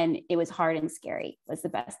 even when it was hard and scary, was the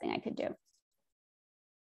best thing I could do.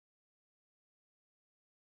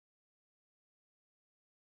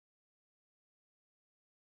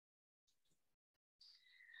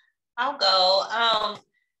 I'll go.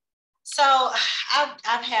 So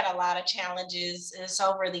I've had a lot of challenges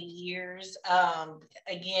over the years.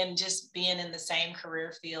 Again, just being in the same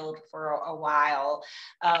career field for a while.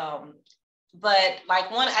 But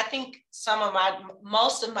like I think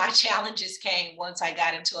most of my challenges came once I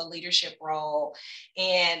got into a leadership role.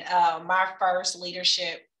 And my first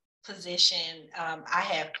leadership position, I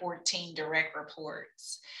had 14 direct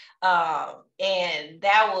reports. And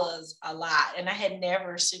that was a lot. And I had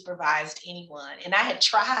never supervised anyone. And I had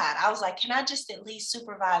tried. I was like, can I just at least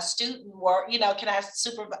supervise student work? You know, can I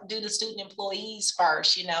do the student employees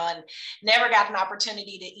first, you know, and never got an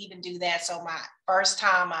opportunity to even do that. So my first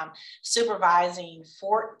time I'm supervising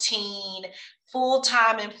 14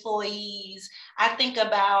 full-time employees. I think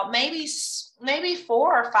about maybe 4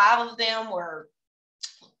 or 5 of them were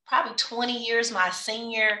probably 20 years my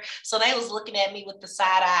senior. So they was looking at me with the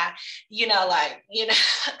side eye, like,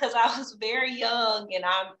 because I was very young and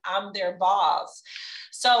I'm their boss.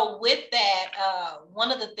 So with that,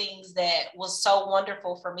 one of the things that was so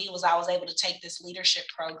wonderful for me was I was able to take this leadership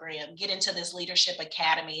program, get into this leadership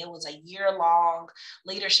academy. It was a year-long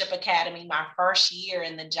leadership academy, my first year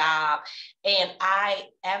in the job. And I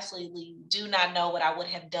absolutely do not know what I would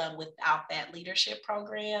have done without that leadership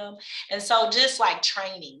program. And so just like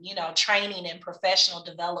training and professional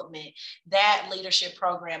development, that leadership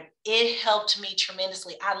program, it helped me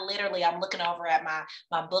tremendously. I'm looking over at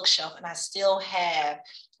my bookshelf and I still have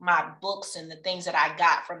my books and the things that I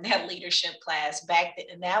got from that leadership class back then.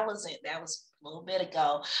 And that was a little bit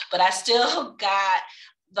ago, but I still got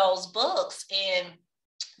those books, and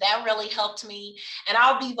that really helped me. And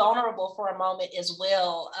I'll be vulnerable for a moment as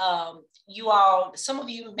well. Some of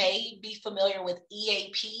you may be familiar with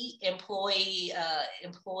EAP, am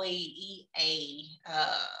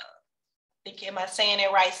I saying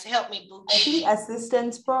it right? So help me, Boo. I think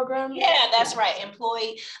assistance program. Yeah, that's right.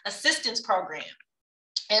 Employee assistance program.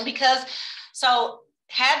 And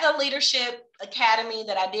had the leadership academy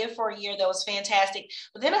that I did for a year that was fantastic.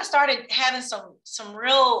 But then I started having some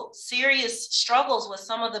real serious struggles with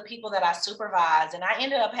some of the people that I supervised. And I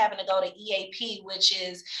ended up having to go to EAP, which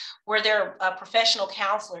is where there are professional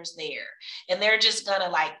counselors there. And they're just gonna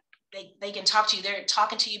they can talk to you. They're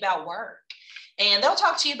talking to you about work. And they'll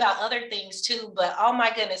talk to you about other things too. But oh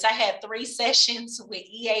my goodness, I had 3 sessions with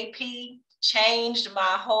EAP. Changed my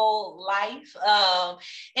whole life.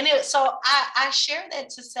 So I share that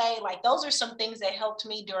to say, like, those are some things that helped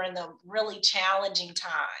me during the really challenging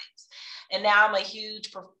times. And now I'm a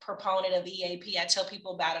huge proponent of EAP. I tell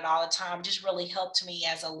people about it all the time. It just really helped me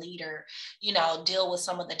as a leader, deal with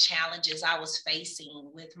some of the challenges I was facing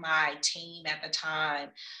with my team at the time.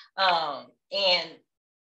 And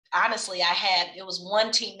honestly, it was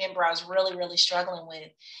one team member I was really, really struggling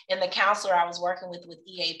with. And the counselor I was working with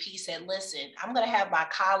EAP said, listen, I'm going to have my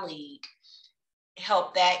colleague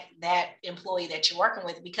help that employee that you're working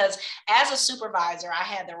with, because as a supervisor, I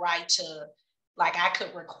had the right to, I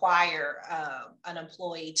could require an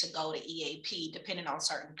employee to go to EAP depending on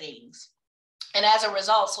certain things. And as a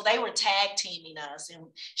result, so they were tag teaming us, and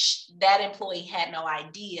that employee had no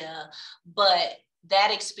idea, but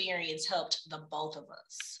that experience helped the both of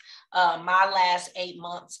us. My last 8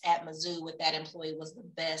 months at Mizzou with that employee was the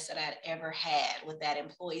best that I'd ever had with that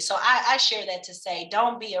employee. So I share that to say,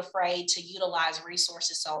 don't be afraid to utilize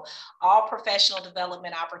resources. So all professional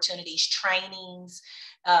development opportunities, trainings,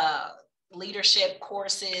 leadership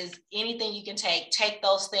courses, anything you can take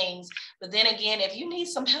those things. But then again, if you need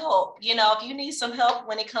some help,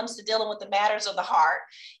 when it comes to dealing with the matters of the heart,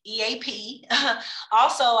 EAP.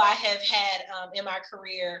 Also, I have had in my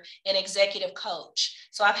career an executive coach.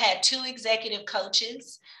 So I've had 2 executive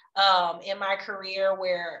coaches in my career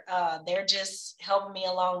where they're just helping me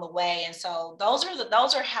along the way. And so those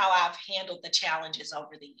are how I've handled the challenges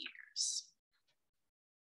over the years.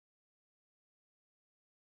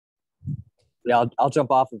 Yeah, I'll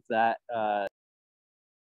jump off of that. I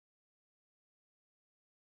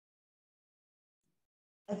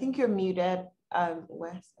think you're muted,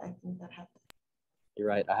 Wes. I think that happened. You're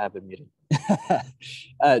right. I have been muted.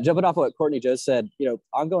 Jumping off what Courtney just said,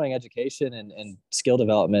 ongoing education and skill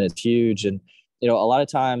development is huge. And, a lot of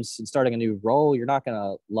times in starting a new role, you're not going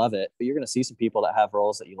to love it, but you're going to see some people that have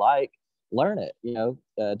roles that you like, learn it,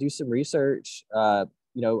 do some research. There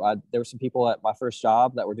were some people at my first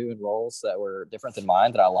job that were doing roles that were different than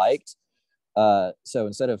mine that I liked. So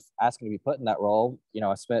instead of asking to be put in that role,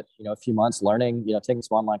 I spent, a few months learning, taking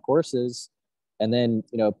some online courses, and then,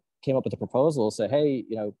 came up with a proposal, say, hey,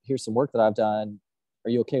 here's some work that I've done.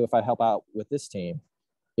 Are you okay if I help out with this team?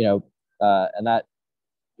 And that,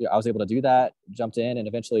 I was able to do that, jumped in, and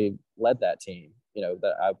eventually led that team,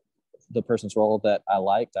 the person's role that I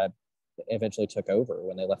liked, I eventually took over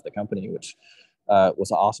when they left the company, which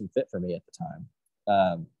was an awesome fit for me at the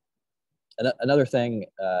time. Another thing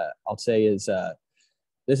I'll say is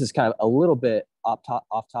this is kind of a little bit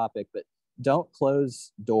off topic, but don't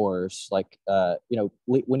close doors.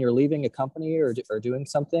 When you're leaving a company or doing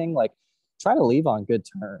something, try to leave on good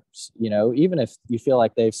terms. Even if you feel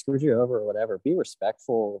like they've screwed you over or whatever, be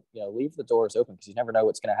respectful. Leave the doors open, because you never know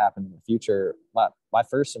what's going to happen in the future. My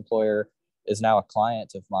first employer is now a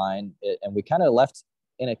client of mine, and we kind of left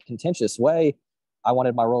in a contentious way. I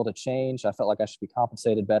wanted my role to change. I felt like I should be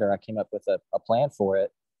compensated better. I came up with a plan for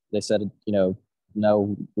it. They said,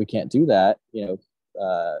 no, we can't do that.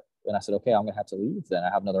 And I said, okay, I'm going to have to leave then.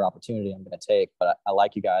 I have another opportunity I'm going to take, but I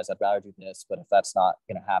like you guys. I'd rather do this. But if that's not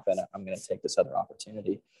going to happen, I'm going to take this other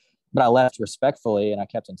opportunity. but I left respectfully, and I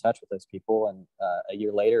kept in touch with those people. And a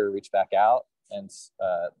year later, reached back out, and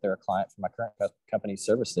they're a client for my current company's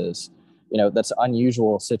services. That's an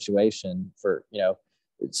unusual situation for,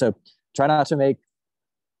 so try not to make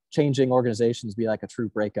changing organizations be like a true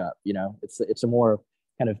breakup. It's a more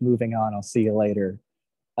kind of moving on, I'll see you later.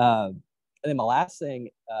 And then my last thing,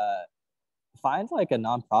 find like a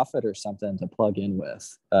nonprofit or something to plug in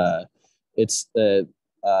with.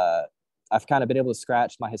 I've kind of been able to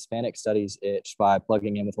scratch my Hispanic studies itch by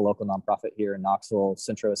plugging in with a local nonprofit here in Knoxville,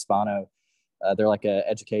 Centro Hispano. They're like an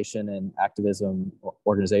education and activism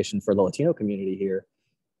organization for the Latino community here.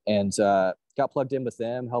 And got plugged in with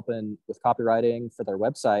them, helping with copywriting for their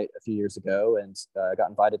website a few years ago, and got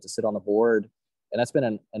invited to sit on the board. And that's been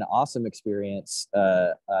an awesome experience.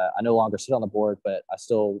 I no longer sit on the board, but I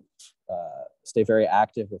still stay very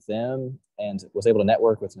active with them, and was able to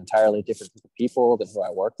network with an entirely different group of people than who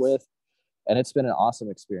I work with. And it's been an awesome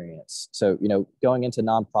experience. So, going into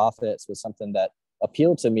nonprofits was something that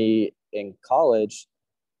appealed to me in college.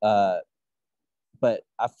 But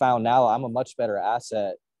I found now I'm a much better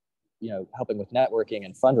asset, helping with networking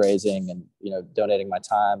and fundraising and, donating my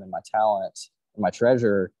time and my talent and my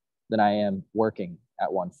treasure than I am working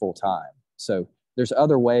at one full time. So there's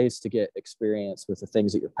other ways to get experience with the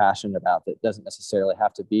things that you're passionate about that doesn't necessarily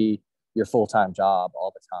have to be your full-time job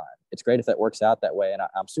all the time. It's great if that works out that way. And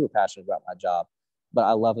I'm super passionate about my job, but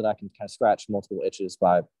I love that I can kind of scratch multiple itches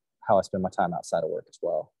by how I spend my time outside of work as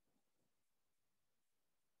well.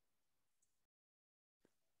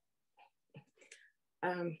 So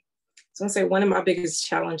I'm gonna say one of my biggest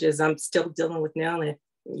challenges I'm still dealing with now, and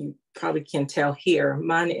you probably can tell here,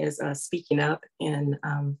 mine is speaking up and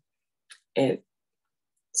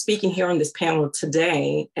speaking here on this panel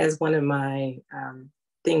today as one of my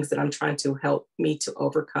things that I'm trying to help me to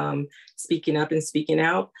overcome speaking up and speaking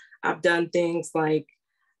out. I've done things like,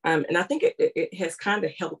 and I think it has kind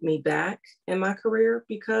of helped me back in my career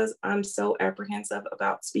because I'm so apprehensive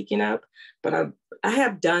about speaking up, but I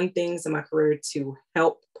have done things in my career to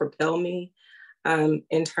help propel me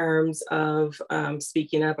in terms of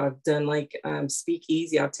speaking up. I've done like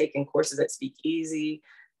Speakeasy. I've taken courses at Speakeasy,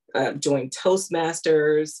 joined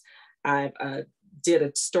Toastmasters. I did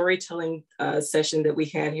a storytelling session that we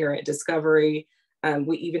had here at Discovery.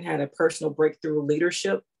 We even had a personal breakthrough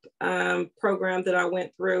leadership program that I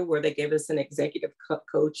went through where they gave us an executive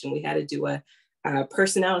coach and we had to do a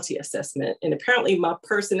personality assessment. And apparently my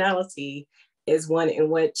personality is one in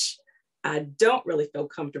which I don't really feel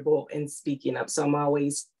comfortable in speaking up. So I'm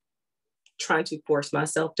always trying to force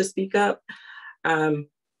myself to speak up.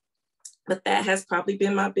 But that has probably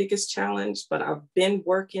been my biggest challenge, but I've been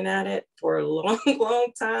working at it for a long,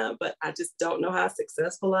 long time, but I just don't know how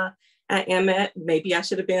successful I am at. Maybe I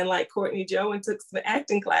should have been like Courtney Joe and took some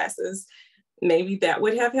acting classes. Maybe that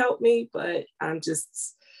would have helped me, but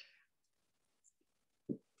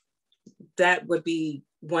that would be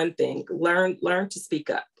one thing. Learn to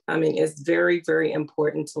speak up. I mean, it's very, very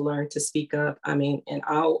important to learn to speak up. I mean, in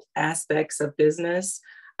all aspects of business.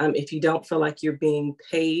 If you don't feel like you're being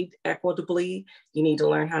paid equitably, you need to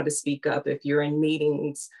learn how to speak up. If you're in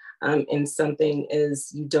meetings and something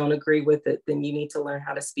is you don't agree with it, then you need to learn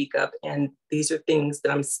how to speak up. And these are things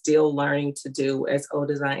that I'm still learning to do as old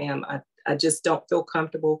as I am. I just don't feel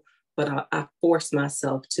comfortable, but I force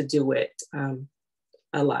myself to do it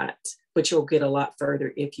a lot. But you'll get a lot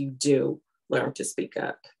further if you do learn to speak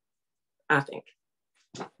up, I think.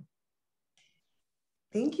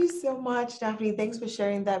 Thank you so much, Daphne. Thanks for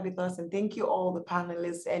sharing that with us. And thank you all the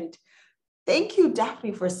panelists. And thank you,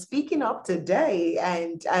 Daphne, for speaking up today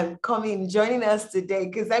and joining us today.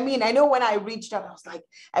 Because I mean, I know when I reached out, I was like,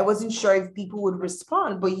 I wasn't sure if people would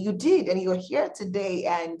respond, but you did. And you're here today.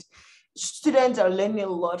 And students are learning a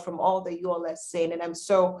lot from all that you all are saying. And I'm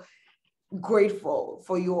so grateful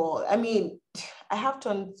for you all. I mean, I have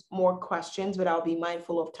tons more questions, but I'll be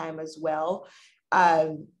mindful of time as well.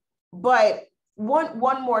 But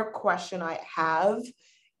one more question I have,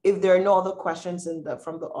 if there are no other questions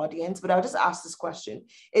from the audience, but I'll just ask this question.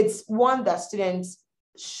 It's one that students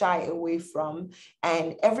shy away from,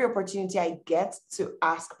 and every opportunity I get to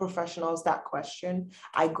ask professionals that question,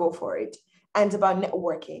 I go for it. And it's about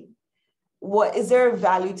networking. What is there a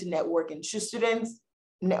value to networking? Should students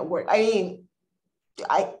network? I mean,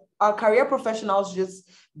 are career professionals just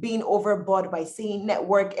being overboard by saying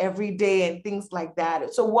network every day and things like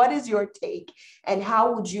that? So what is your take, and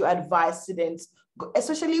how would you advise students,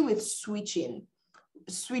 especially with switching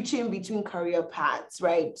between career paths,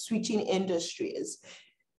 right? Switching industries.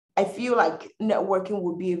 I feel like networking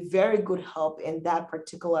would be a very good help in that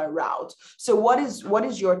particular route. So what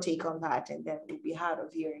is your take on that? And then we'll be out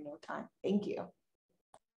of here in no time. Thank you.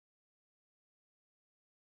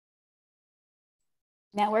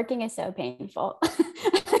 Networking is so painful.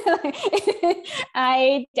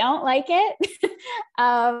 I don't like it.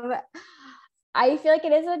 I feel like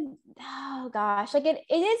it is oh gosh, like it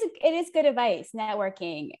is good advice.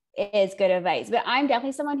 Networking is good advice, but I'm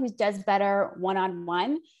definitely someone who does better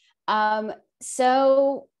one-on-one.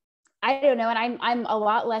 So I don't know. And I'm a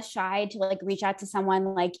lot less shy to like reach out to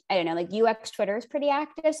someone like, I don't know, like UX Twitter is pretty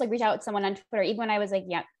active. So like reach out to someone on Twitter, even when I was like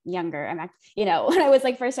younger, when I was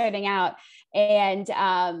like first starting out and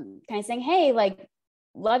kind of saying, hey, like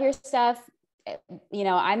love your stuff.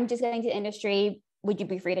 I'm just getting to the industry. Would you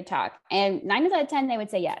be free to talk? And 9 out of 10, they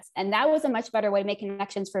would say yes. And that was a much better way to make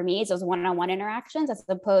connections for me, is those one-on-one interactions, as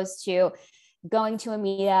opposed to going to a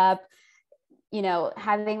meetup,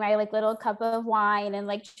 having my like little cup of wine and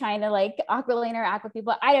like trying to like awkwardly interact with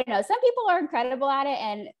people. I don't know. Some people are incredible at it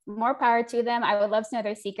and more power to them. I would love to know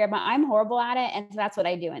their secret, but I'm horrible at it. And so that's what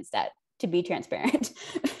I do instead, to be transparent.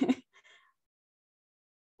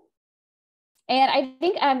 And I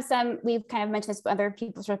think we've kind of mentioned this with other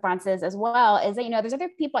people's responses as well, is that, there's other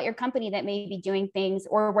people at your company that may be doing things,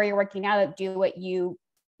 or where you're working now, that do what you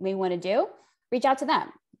may want to do. Reach out to them.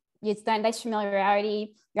 It's that nice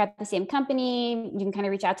familiarity. You're at the same company. You can kind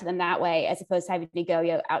of reach out to them that way, as opposed to having to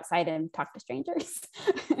go outside and talk to strangers.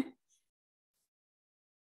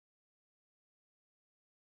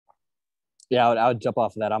 Yeah, I would jump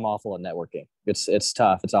off of that. I'm awful at networking. It's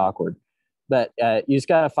tough. It's awkward. But you just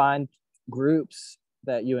got to find groups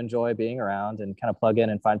that you enjoy being around and kind of plug in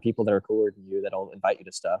and find people that are cooler than you that'll invite you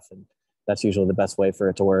to stuff. And that's usually the best way for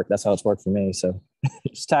it to work. That's how it's worked for me. So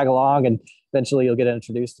just tag along and eventually you'll get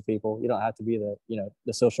introduced to people. You don't have to be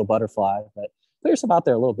the social butterfly, but put yourself out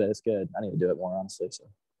there a little bit. It's good. I need to do it more, honestly. So.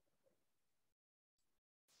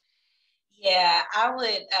 Yeah, I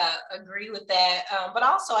would agree with that. But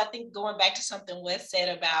also, I think going back to something Wes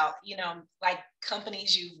said about, like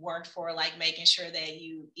companies you've worked for, like making sure that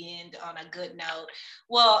you end on a good note.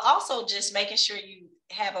 Well, also just making sure you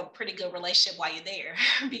have a pretty good relationship while you're there,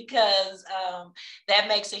 because that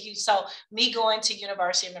makes a huge, so me going to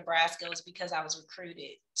University of Nebraska was because I was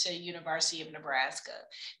recruited to University of Nebraska.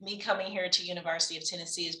 Me coming here to University of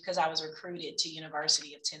Tennessee is because I was recruited to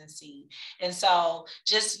University of Tennessee. And so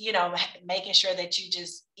just, making sure that you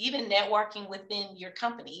just, even networking within your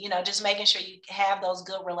company, just making sure you have those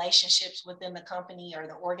good relationships within the company or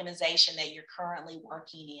the organization that you're currently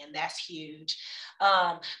working in. That's huge.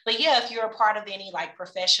 But yeah, if you're a part of any like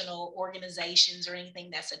professional organizations or anything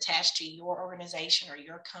that's attached to your organization or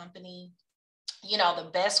your company, the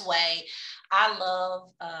best way, I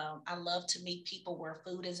love to meet people where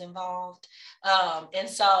food is involved. And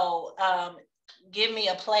so give me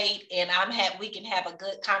a plate and we can have a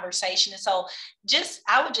good conversation. And so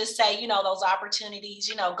I would just say, those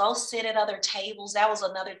opportunities, go sit at other tables. That was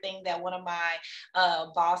another thing that one of my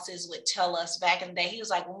bosses would tell us back in the day. He was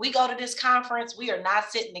like, when we go to this conference, we are not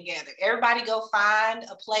sitting together. Everybody go find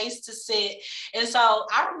a place to sit. And so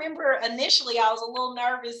I remember initially I was a little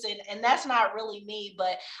nervous, and that's not really me,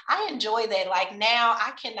 but I enjoy that. Like now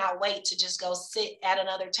I cannot wait to just go sit at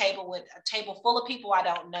another table with a table full of people I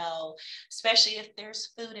don't know, especially if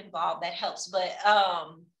there's food involved. That helps.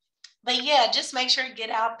 But yeah, just make sure to get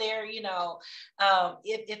out there.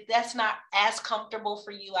 If that's not as comfortable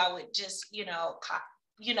for you, I would just,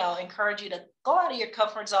 encourage you to go out of your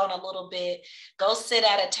comfort zone a little bit, go sit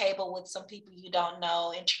at a table with some people you don't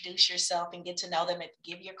know, introduce yourself and get to know them, and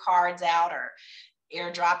give your cards out or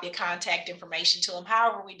airdrop your contact information to them,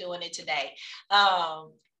 however we're doing it today.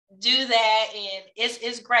 Do that, and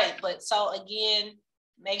it's great. But so again,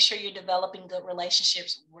 make sure you're developing good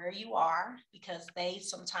relationships where you are, because they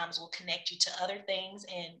sometimes will connect you to other things,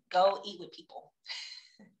 and go eat with people.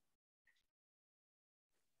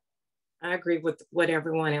 I agree with what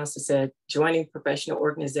everyone else has said. Joining professional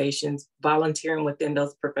organizations, volunteering within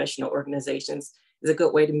those professional organizations is a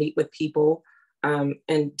good way to meet with people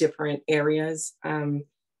in different areas.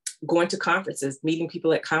 Going to conferences, meeting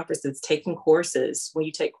people at conferences, taking courses. When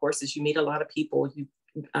you take courses, you meet a lot of people. You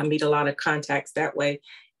meet a lot of contacts that way.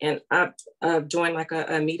 And I've joined like a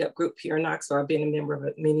meetup group here in Knoxville. I've been a member of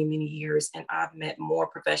it many, many years, and I've met more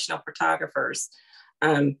professional photographers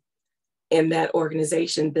in that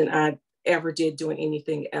organization than I ever did doing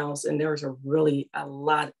anything else. And there's a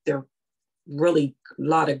lot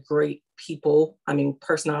of great people,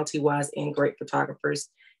 personality-wise, and great photographers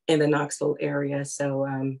in the Knoxville area. So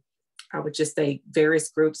I would just say various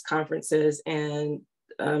groups, conferences, and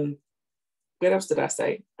what else did I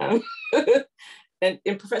say? And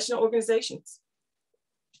in professional organizations.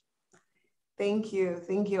 Thank you.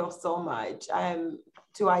 Thank you so much.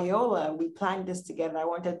 To Iola, we planned this together. I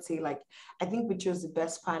wanted to say, I think we chose the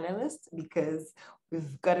best panelists because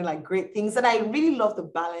we've gotten like great things. And I really love the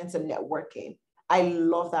balance and networking. I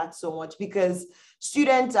love that so much because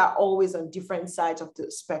students are always on different sides of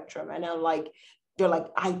the spectrum. And I'm like, they're like,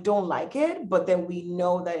 I don't like it, but then we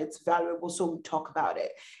know that it's valuable, so we talk about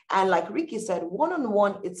it. And like Ricky said,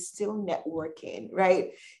 one-on-one, it's still networking,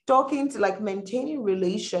 right? Talking to like maintaining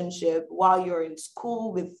relationship while you're in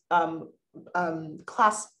school with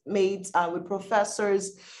classmates, with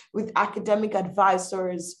professors, with academic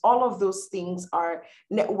advisors, all of those things are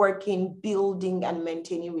networking, building, and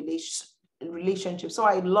maintaining relationships. So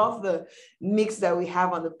I love the mix that we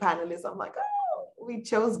have on the panelists. I'm like, oh, we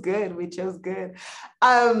chose good. We chose good.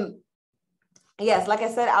 Yes, like I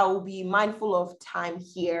said, I will be mindful of time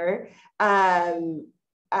here. And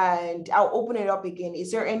I'll open it up again.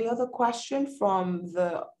 Is there any other question from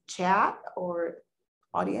the chat or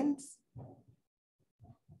audience?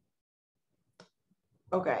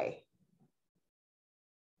 Okay.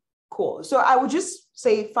 Cool. So I would just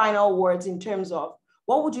say final words in terms of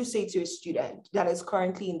what would you say to a student that is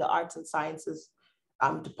currently in the arts and sciences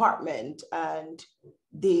department and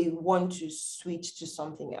they want to switch to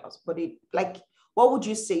something else, but it like, what would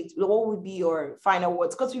you say? What would be your final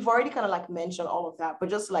words? Because we've already kind of like mentioned all of that, but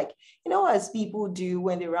just like, you know, as people do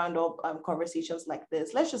when they round up conversations like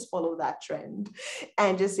this, let's just follow that trend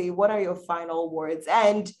and just say, what are your final words?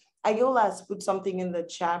 And Ayola has put something in the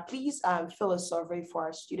chat. Please fill a survey for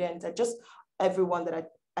our students and just everyone that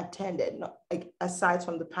attended, not, like, aside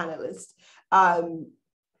from the panelists.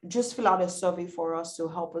 Just fill out a survey for us to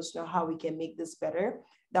help us know how we can make this better.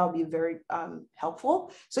 That would be very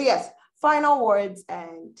helpful. So yes, final words,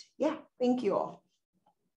 and yeah, thank you all.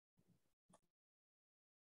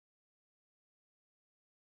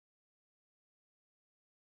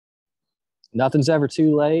 Nothing's ever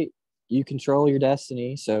too late. You control your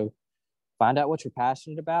destiny. So find out what you're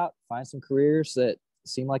passionate about, find some careers that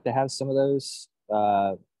seem like they have some of those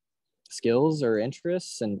skills or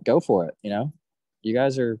interests, and go for it. You know, you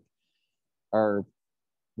guys are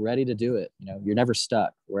ready to do it. You know, you're never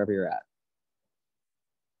stuck wherever you're at.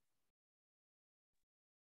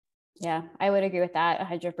 Yeah, I would agree with that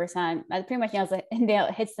 100%. That pretty much hits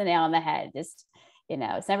the nail on the head. Just, you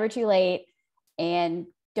know, it's never too late, and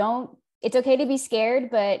it's okay to be scared,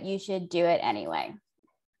 but you should do it anyway.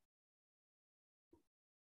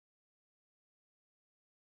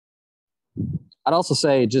 I'd also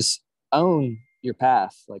say just own your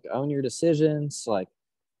path, like own your decisions, like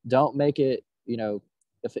don't make it, you know,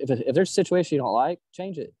 if there's a situation you don't like,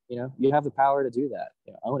 change it. You know, you have the power to do that.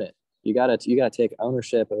 You know, own it. You gotta take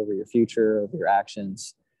ownership over your future, over your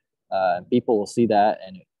actions. People will see that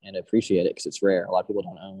and appreciate it because it's rare. A lot of people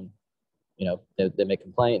don't own. You know, they make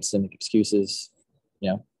complaints, they make excuses. You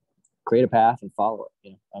know, create a path and follow it.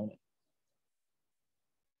 You know, own it.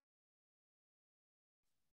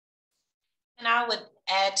 And I would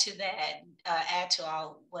add to that, add to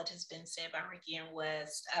all what has been said by Ricky and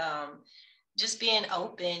Wes, just being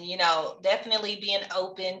open, you know, definitely being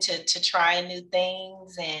open to trying new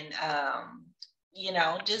things. And, you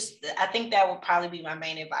know, just, I think that would probably be my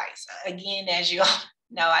main advice. Again, as you all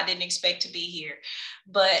know, I didn't expect to be here,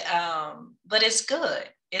 but it's good.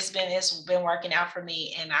 It's been working out for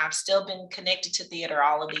me, and I've still been connected to theater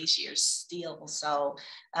all of these years still. So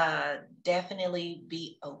definitely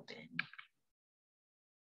be open.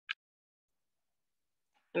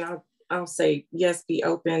 And I'll say, yes, be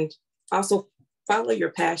open. Also, follow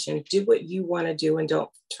your passion. Do what you want to do and don't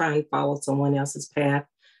try and follow someone else's path.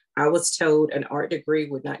 I was told an art degree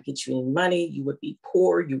would not get you any money. You would be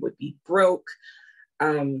poor. You would be broke.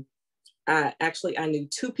 I knew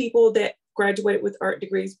two people that graduated with art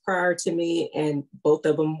degrees prior to me, and both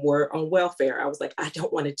of them were on welfare. I was like, I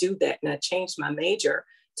don't want to do that. And I changed my major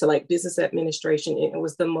to like business administration. And it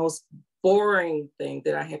was the most boring thing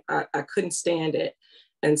that I couldn't stand it.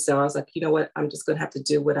 And so I was like, you know what, I'm just going to have to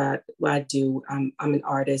do what I do. I'm an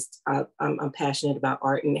artist. I'm passionate about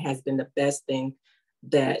art, and it has been the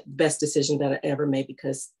best decision that I ever made,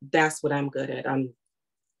 because that's what I'm good at. I'm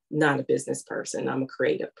not a business person. I'm a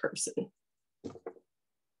creative person.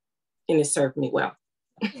 And it served me well.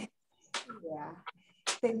 Yeah.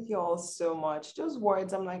 Thank you all so much. Those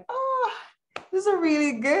words, I'm like, oh, these are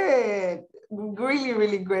really good. Really,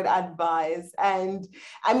 really great advice. And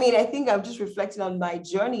I mean, I think I'm just reflecting on my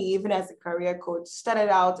journey, even as a career coach. Started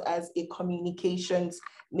out as a communications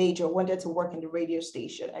major, wanted to work in the radio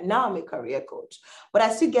station, and now I'm a career coach. But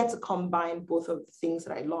I still get to combine both of the things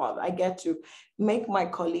that I love. I get to make my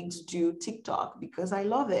colleagues do TikTok because I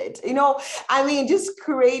love it. You know, I mean, just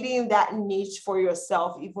creating that niche for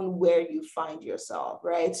yourself, even where you find yourself,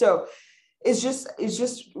 right? So it's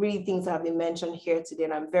just really things that have been mentioned here today,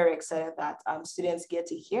 and I'm very excited that students get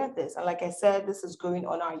to hear this. And like I said, this is going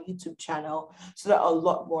on our YouTube channel so that a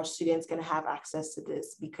lot more students can have access to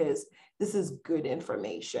this, because this is good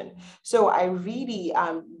information. So I really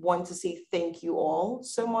want to say thank you all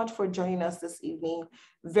so much for joining us this evening.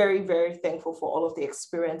 Very, very thankful for all of the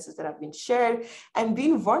experiences that have been shared and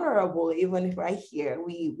being vulnerable, even right here.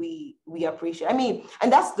 We appreciate, I mean,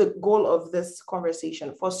 and that's the goal of this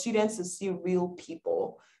conversation, for students to see real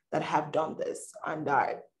people that have done this, and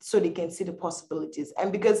so they can see the possibilities.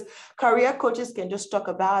 And because career coaches can just talk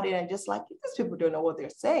about it and just like, these people don't know what they're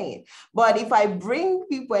saying. But if I bring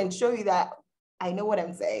people and show you that I know what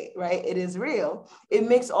I'm saying, right? It is real. It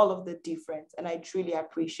makes all of the difference. And I truly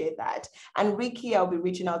appreciate that. And Ricky, I'll be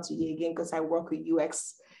reaching out to you again because I work with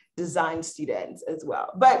UX design students as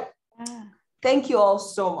well. But thank you all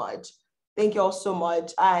so much. Thank you all so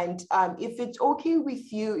much. And if it's okay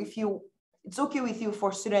with you, it's okay with you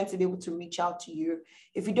for students to be able to reach out to you,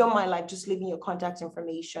 if you don't mind, like just leaving your contact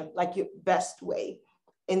information, like your best way,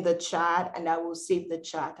 in the chat, and I will save the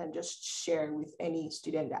chat and just share with any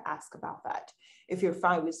student that asks about that, if you're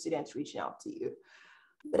fine with students reaching out to you.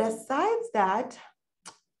 But aside that,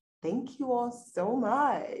 thank you all so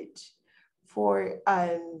much for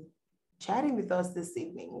chatting with us this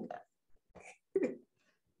evening.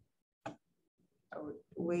 I would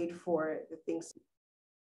wait for the things.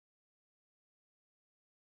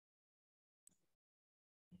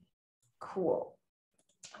 Cool.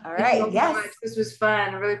 All right. Yes. So much. This was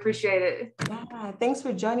fun. I really appreciate it. Yeah. Thanks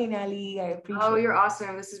for joining, Ali. I appreciate it. Oh, you're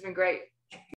awesome. This has been great.